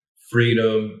 Sexual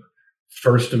freedom,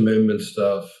 First Amendment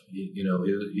stuff. He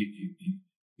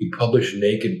published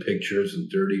naked pictures and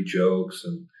dirty jokes,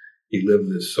 and he lived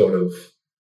this sort of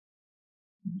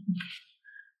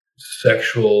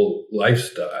sexual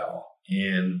lifestyle.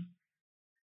 And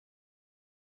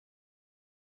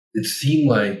it seemed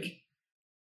like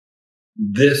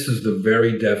this is the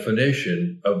very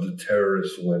definition of the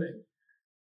terrorists winning.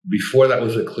 Before that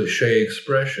was a cliche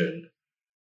expression.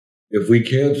 If we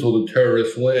cancel, the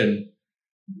terrorists win.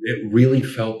 It really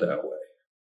felt that way.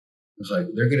 It's like,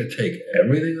 they're going to take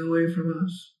everything away from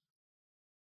us,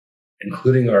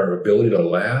 including our ability to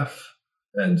laugh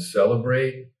and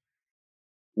celebrate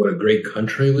what a great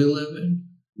country we live in,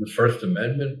 the First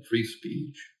Amendment, free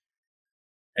speech.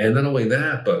 And not only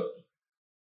that, but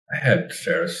I had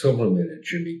Sarah Silverman and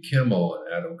Jimmy Kimmel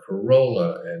and Adam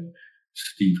Carolla and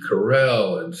Steve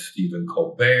Carell and Stephen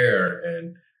Colbert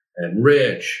and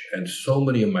Rich, and so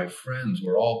many of my friends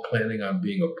were all planning on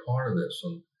being a part of this.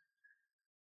 And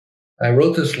I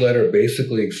wrote this letter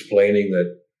basically explaining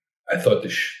that I thought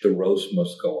the roast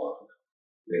must go on.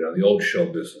 The old show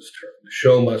business term. The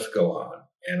show must go on.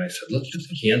 And I said, let's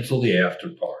just cancel the after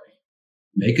party.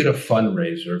 Make it a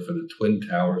fundraiser for the Twin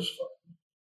Towers Fund.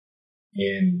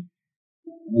 And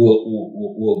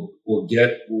we'll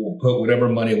put whatever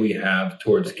money we have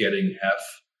towards getting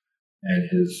Hef and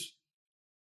his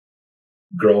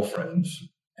girlfriends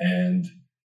and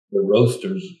the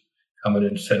roasters coming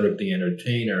in, Cedric the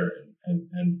Entertainer and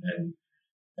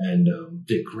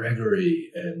Dick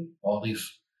Gregory and all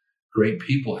these great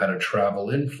people had to travel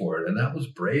in for it. And that was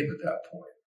brave at that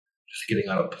point, just getting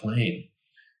on a plane.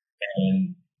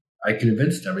 And I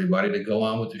convinced everybody to go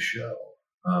on with the show.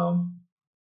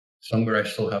 Somewhere I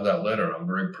still have that letter. I'm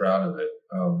very proud of it.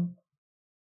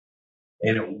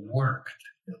 And it worked.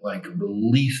 It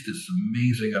released this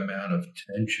amazing amount of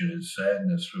tension and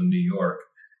sadness from New York.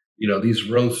 These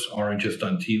roasts aren't just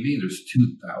on TV. There's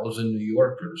 2,000 New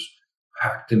Yorkers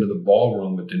packed into the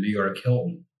ballroom at the New York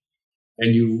Hilton.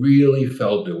 And you really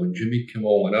felt it when Jimmy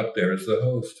Kimmel went up there as the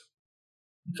host.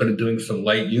 He started doing some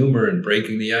light humor and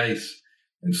breaking the ice.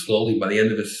 And slowly, by the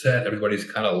end of his set, everybody's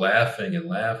kind of laughing. And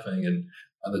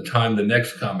by the time the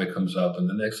next comic comes up, I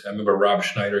remember Rob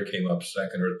Schneider came up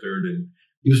second or third, and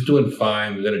he was doing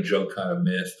fine. But then a joke kind of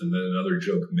missed, and then another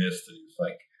joke missed, and he was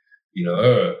like,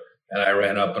 And I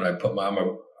ran up and I put my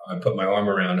arm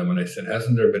around him, and I said,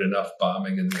 "Hasn't there been enough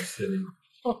bombing in this city?"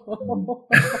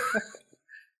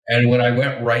 And when I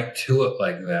went right to it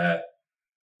like that,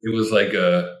 it was like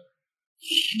a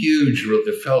huge.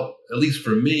 It felt, at least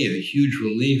for me, a huge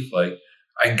relief. Like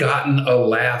I gotten a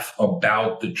laugh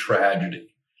about the tragedy.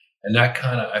 And that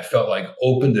kind of, I felt like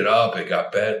opened it up. It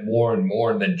got bad more and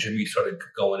more. And then Jimmy started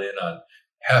going in on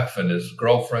Hef and his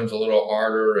girlfriends a little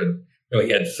harder. And he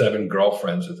had 7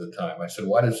 girlfriends at the time. I said,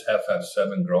 why does Hef have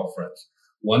 7 girlfriends?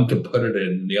 1 to put it in,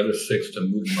 and the other 6 to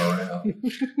move him around.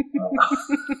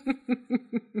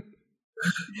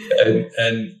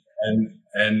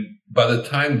 And by the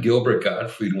time Gilbert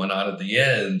Gottfried went on at the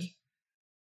end,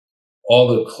 all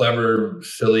the clever,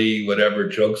 silly, whatever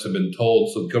jokes have been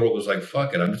told. So Gilbert was like,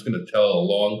 fuck it, I'm just going to tell a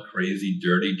long, crazy,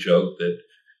 dirty joke that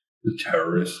the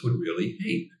terrorists would really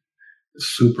hate. A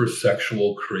super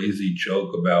sexual, crazy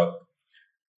joke about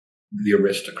the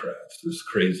aristocrats, this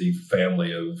crazy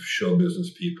family of show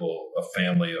business people, a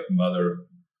family of mother,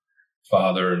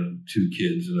 father, and 2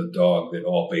 kids and a dog that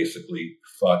all basically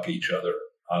fuck each other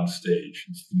on stage.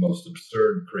 It's the most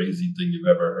absurd, crazy thing you've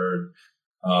ever heard.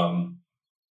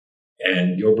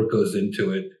 And Gilbert goes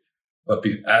into it, but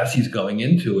as he's going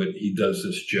into it, he does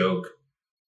this joke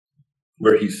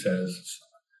where he says,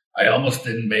 I almost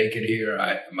didn't make it here.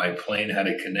 My plane had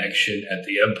a connection at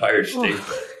the Empire State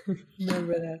Building.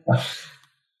 Remember that.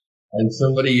 And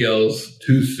somebody yells,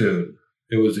 too soon.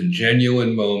 It was a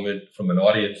genuine moment from an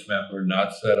audience member,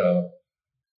 not set up.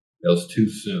 Yells, too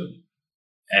soon.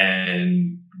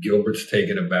 And Gilbert's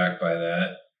taken aback by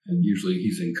that. And usually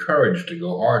he's encouraged to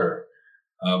go harder.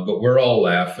 But we're all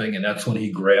laughing. And that's when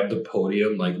he grabbed the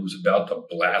podium like it was about to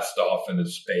blast off into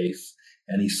space.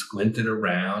 And he squinted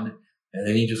around. And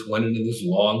then he just went into this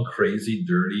long, crazy,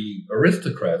 dirty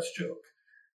aristocrats joke.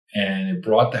 And it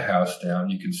brought the house down.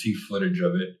 You can see footage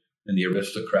of it in the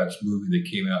Aristocrats movie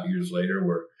that came out years later,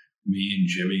 where me and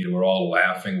Jimmy were all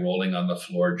laughing, rolling on the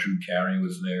floor. Drew Carey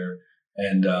was there.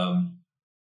 And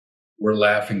we're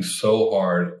laughing so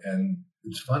hard. And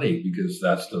it's funny because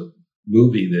that's the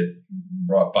movie that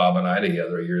brought Bob and I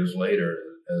together years later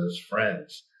as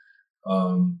friends.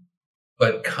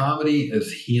 But comedy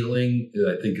as healing,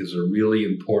 I think, is a really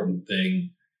important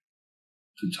thing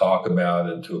to talk about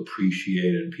and to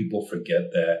appreciate, and people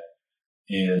forget that.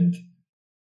 And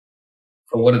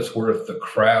for what it's worth, the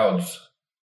crowds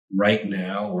right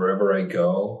now, wherever I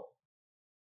go,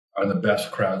 are the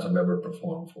best crowds I've ever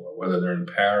performed for, whether they're in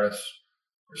Paris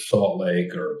or Salt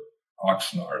Lake or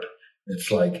Oxnard.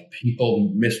 It's like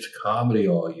people missed comedy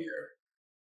all year.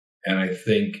 And I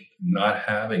think not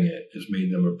having it has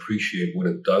made them appreciate what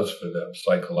it does for them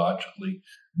psychologically.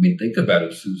 I mean, think about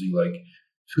it, Susie, like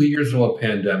 2 years of a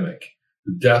pandemic,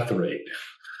 the death rate,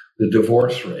 the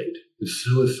divorce rate, the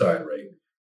suicide rate.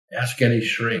 Ask any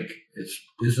shrink. Its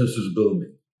business is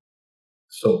booming.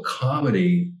 So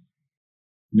comedy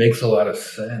makes a lot of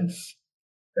sense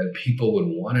that people would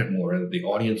want it more and that the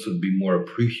audience would be more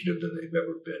appreciative than they've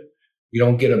ever been. You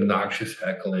don't get obnoxious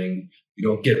heckling. You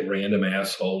don't get random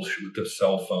assholes with their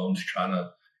cell phones trying to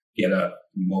get a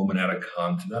moment out of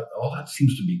content. All that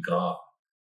seems to be gone.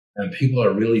 And people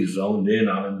are really zoned in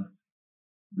on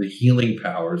the healing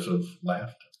powers of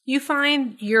laughter. You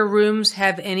find your rooms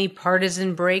have any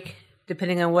partisan break,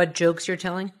 depending on what jokes you're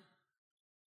telling?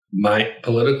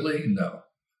 Politically, no.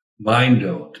 Mine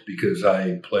don't, because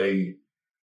I play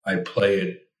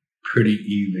it pretty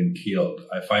even keeled.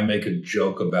 If I make a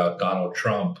joke about Donald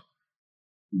Trump,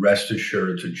 rest assured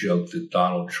it's a joke that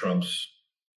Donald Trump's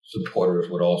supporters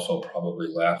would also probably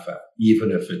laugh at, even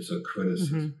if it's a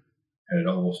criticism. Mm-hmm. And it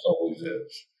almost always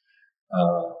is.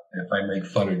 If I make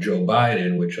fun of Joe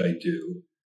Biden, which I do,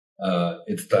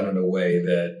 it's done in a way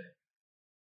that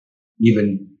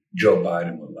even Joe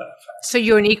Biden would laugh at. So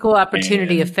you're an equal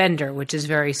opportunity offender, which is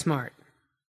very smart.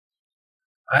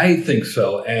 I think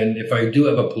so. And if I do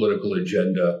have a political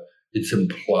agenda, it's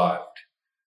implied.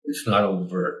 It's not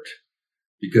overt.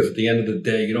 Because at the end of the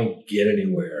day, you don't get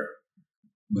anywhere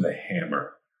with a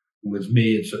hammer. With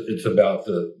me, it's about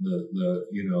the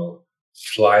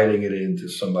sliding it into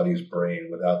somebody's brain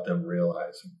without them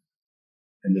realizing.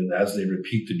 And then as they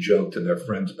repeat the joke to their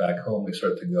friends back home, they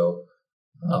start to go,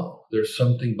 oh, there's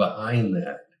something behind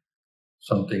that,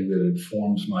 something that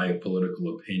informs my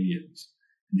political opinions.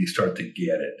 And they start to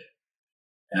get it.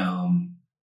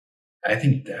 I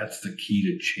think that's the key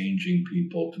to changing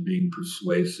people, to being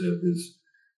persuasive, is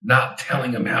not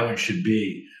telling them how it should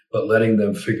be, but letting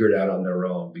them figure it out on their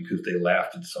own because they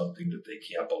laughed at something that they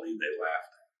can't believe they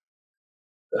laughed at.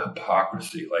 The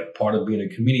hypocrisy, like part of being a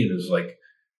comedian is like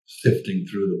sifting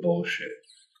through the bullshit.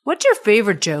 What's your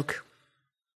favorite joke?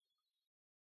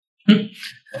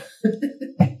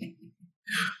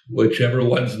 Whichever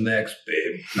one's next,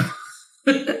 babe.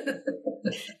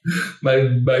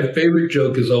 my favorite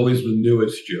joke is always the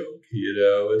newest joke, you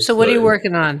know. So what are you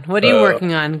working on? What are you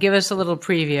working on? Give us a little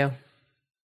preview.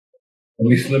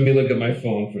 Let me look at my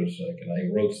phone for a second.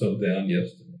 I wrote some down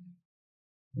yesterday.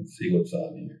 Let's see what's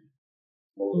on here.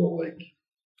 A little link.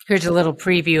 Here's a little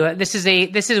preview.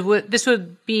 This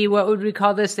would be, what would we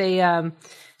call this? A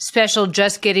special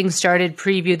just getting started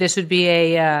preview. This would be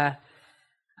a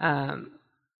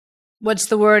what's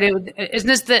the word? Isn't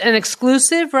this an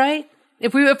exclusive, right?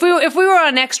 If we were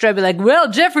on Extra, I'd be like, well,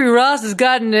 Jeffrey Ross has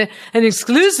gotten an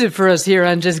exclusive for us here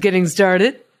on Just Getting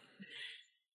Started.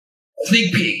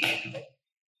 Sneak peek.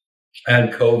 I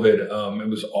had COVID. It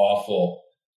was awful,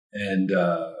 and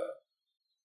I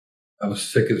was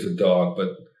sick as a dog.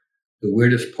 But the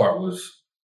weirdest part was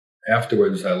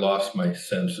afterwards, I lost my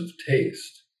sense of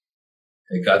taste.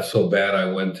 It got so bad,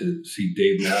 I went to see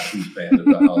Dave Matthews Band at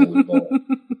the Hollywood Bowl.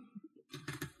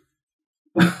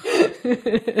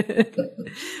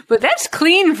 But that's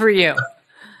clean for you.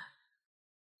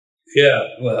 Yeah,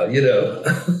 well, you know,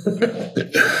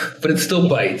 but it still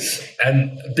bites.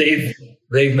 And Dave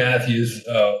Matthews,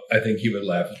 I think he would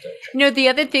laugh at that. You know, the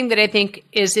other thing that I think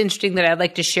is interesting that I'd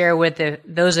like to share with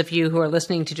those of you who are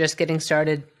listening to Just Getting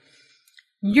Started,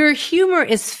 your humor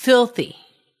is filthy.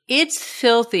 It's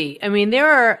filthy. I mean, there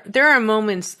are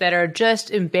moments that are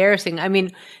just embarrassing. I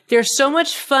mean, they're so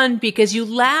much fun because you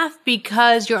laugh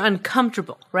because you're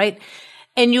uncomfortable, right?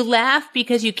 And you laugh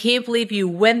because you can't believe you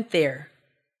went there.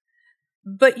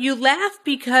 But you laugh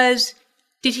because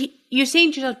you're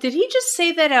saying to yourself, did he just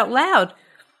say that out loud?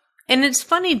 And it's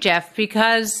funny, Jeff,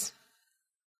 because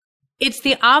it's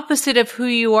the opposite of who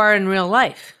you are in real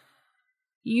life.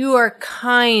 You are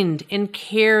kind and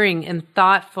caring and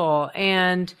thoughtful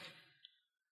and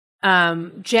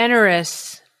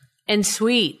generous and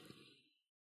sweet.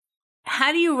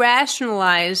 How do you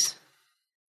rationalize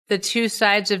the two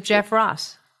sides of Jeff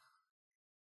Ross?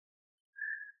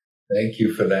 Thank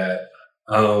you for that.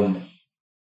 I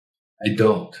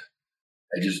don't.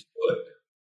 I just do it.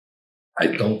 I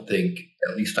don't think,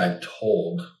 at least I'm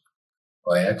told,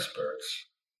 by experts,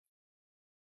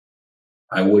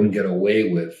 I wouldn't get away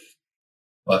with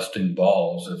busting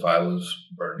balls if I was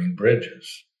burning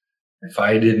bridges. If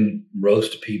I didn't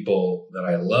roast people that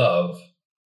I love,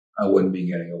 I wouldn't be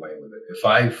getting away with it. If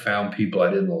I found people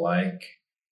I didn't like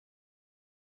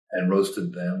and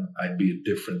roasted them, I'd be a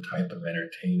different type of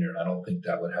entertainer. I don't think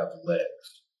that would have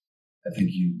legs. I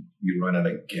think you run out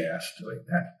of gas doing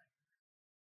that.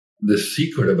 The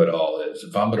secret of it all is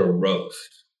if I'm going to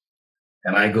roast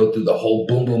and I go through the whole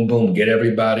boom, boom, boom, get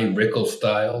everybody Rickles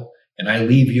style, and I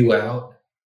leave you out,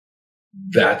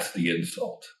 that's the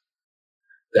insult.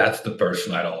 That's the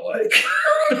person I don't like.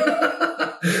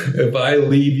 If I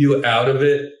leave you out of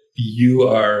it, you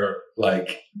are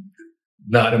like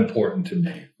not important to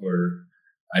me, or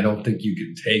I don't think you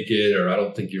can take it, or I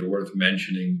don't think you're worth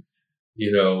mentioning,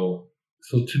 you know.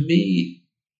 So to me,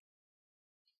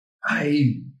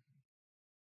 I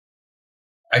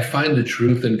find the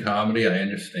truth in comedy. I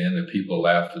understand that people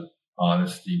laugh at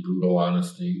honesty, brutal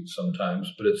honesty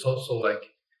sometimes, but it's also like,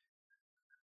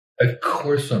 of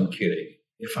course I'm kidding.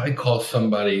 If I call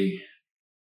somebody,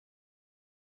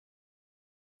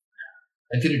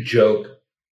 I did a joke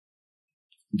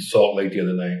in Salt Lake the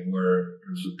other night where there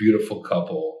was a beautiful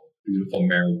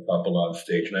married couple on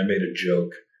stage, and I made a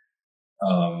joke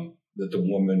that the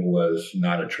woman was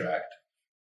not attractive.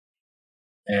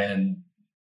 And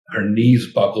her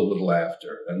knees buckled with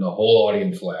laughter, and the whole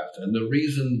audience laughed. And the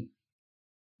reason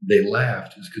they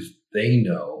laughed is because they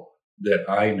know that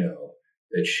I know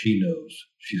that she knows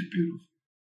she's beautiful.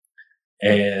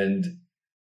 And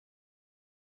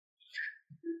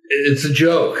it's a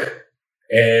joke.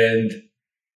 And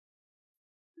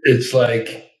it's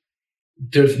like,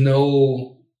 there's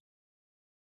no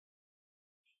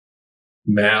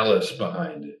malice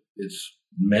behind it. It's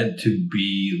meant to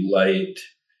be light.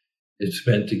 It's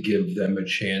meant to give them a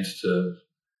chance to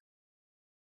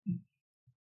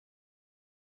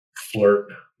flirt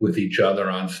with each other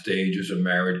on stage as a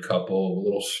married couple, a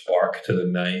little spark to the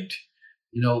night.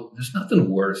 You know, there's nothing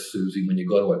worse, Susie, when you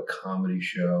go to a comedy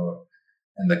show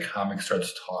and the comic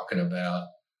starts talking about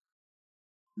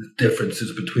the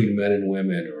differences between men and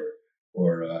women,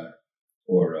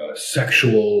 or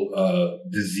sexual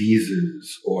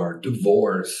diseases, or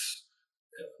divorce,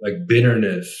 like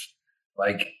bitterness.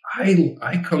 Like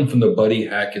I come from the Buddy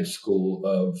Hackett school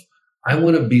of, I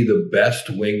want to be the best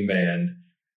wingman.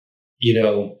 You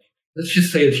know, let's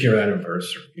just say it's your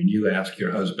anniversary and you ask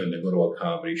your husband to go to a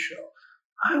comedy show.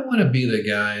 I want to be the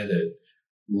guy that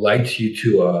lights you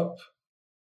two up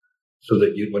so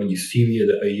that when you see me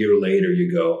a year later,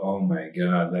 you go, oh my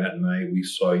God, that night we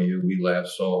saw you, we laughed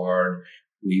so hard,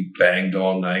 we banged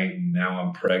all night, and now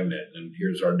I'm pregnant, and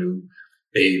here's our new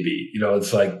baby. You know,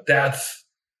 it's like, that's,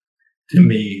 to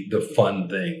me, the fun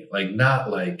thing. Like, not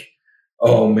like,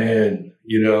 oh man,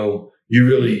 you know, you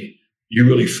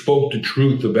really spoke the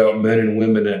truth about men and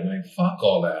women that night. Fuck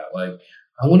all that. Like,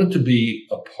 I want it to be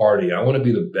a party. I want to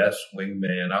be the best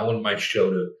wingman. I want my show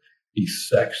to be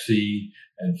sexy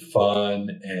and fun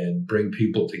and bring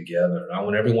people together. I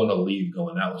want everyone to leave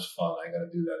going, that was fun. I got to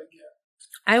do that again.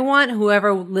 I want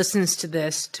whoever listens to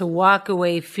this to walk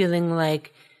away feeling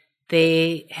like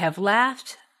they have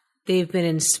laughed, they've been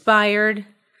inspired,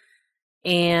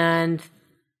 and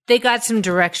they got some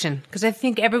direction. Because I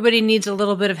think everybody needs a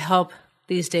little bit of help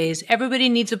these days. Everybody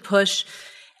needs a push.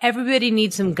 Everybody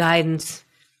needs some guidance.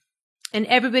 And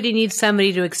everybody needs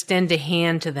somebody to extend a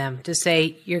hand to them to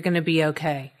say, you're going to be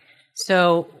okay.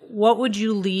 So what would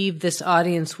you leave this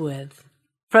audience with?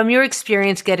 From your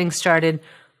experience getting started,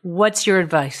 what's your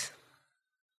advice?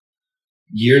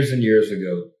 Years and years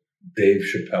ago, Dave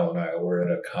Chappelle and I were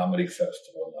at a comedy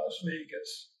festival in Las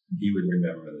Vegas. He would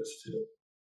remember this too.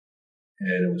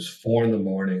 And it was 4 a.m.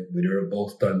 We were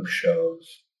both done shows.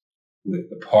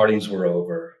 The parties were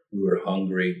over. We were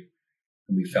hungry.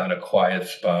 And we found a quiet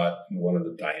spot in one of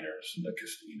the diners in the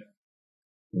casino.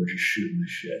 We were just shooting the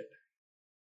shit.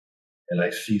 And I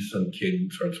see some kid who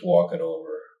starts walking over.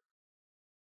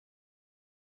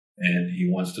 And he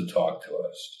wants to talk to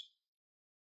us.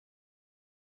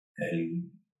 And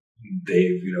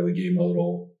Dave, you know, we gave him a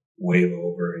little wave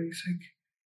over, and he's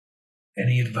like,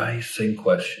 any advice? Same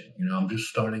question. You know, I'm just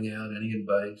starting out. Any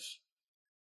advice?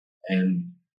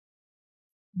 And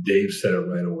Dave said it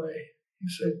right away. He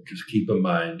said, just keep in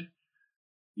mind,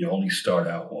 you only start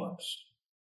out once.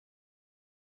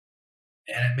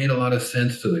 And it made a lot of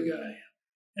sense to the guy.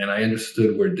 And I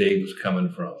understood where Dave was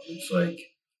coming from. It's like,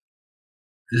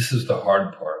 this is the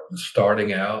hard part. The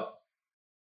starting out,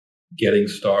 getting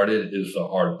started is the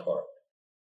hard part.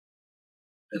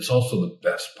 It's also the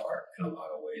best part in a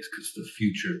lot of ways because the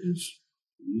future is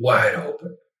wide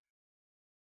open.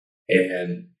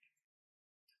 And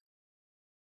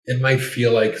it might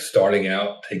feel like starting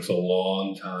out takes a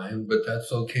long time, but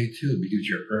that's okay too, because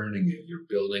you're earning it. You're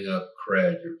building up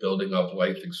cred. You're building up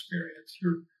life experience.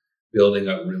 You're building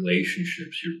up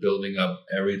relationships. You're building up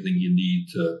everything you need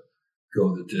to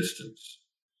go the distance.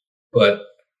 But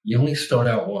you only start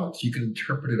out once. You can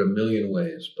interpret it a million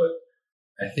ways,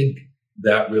 but I think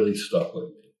that really stuck with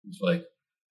me. It's like,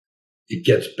 it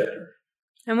gets better.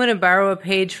 I'm going to borrow a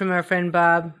page from our friend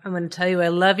Bob. I'm going to tell you I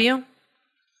love you.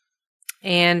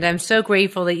 And I'm so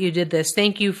grateful that you did this.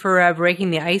 Thank you for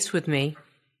breaking the ice with me.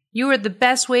 You were the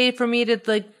best way for me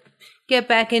to get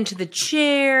back into the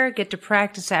chair, get to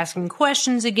practice asking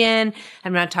questions again.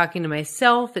 I'm not talking to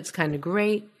myself. It's kind of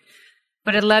great.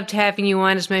 But I loved having you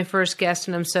on as my first guest,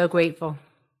 and I'm so grateful.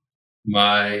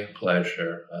 My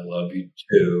pleasure. I love you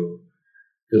too.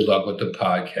 Good luck with the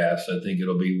podcast. I think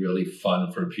it'll be really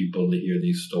fun for people to hear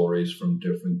these stories from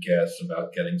different guests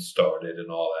about getting started and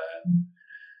all that. And,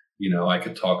 I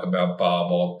could talk about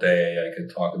Bob all day. I could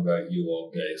talk about you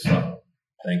all day. So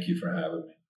thank you for having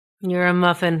me. You're a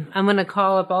muffin. I'm going to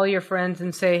call up all your friends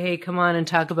and say, hey, come on and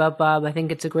talk about Bob. I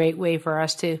think it's a great way for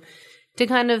us to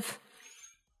kind of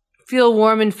feel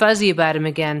warm and fuzzy about him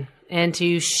again, and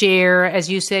to share, as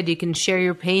you said, you can share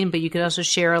your pain, but you can also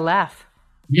share a laugh.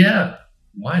 Yeah,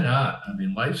 why not? I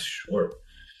mean, life's short,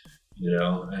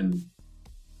 and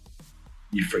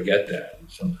you forget that.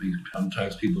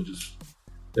 Sometimes people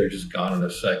they're just gone in a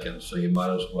second, so you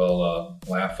might as well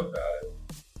laugh about it,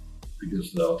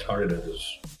 because the alternative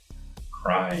is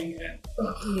crying and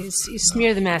you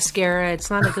smear the mascara. It's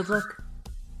not a good look.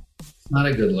 It's not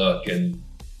a good look, and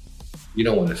you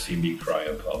don't want to see me cry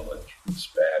in public. It's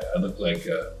bad. I look like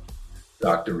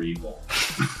Dr. Evil.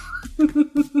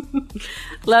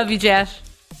 Love you, Jeff.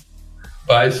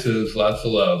 Bye, Suze. Lots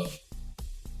of love.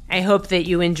 I hope that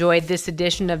you enjoyed this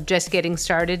edition of Just Getting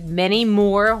Started. Many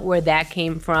more where that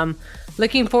came from.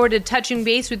 Looking forward to touching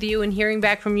base with you and hearing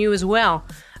back from you as well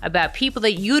about people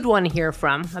that you'd want to hear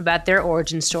from, about their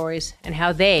origin stories and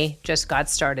how they just got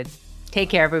started. Take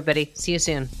care, everybody. See you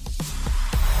soon.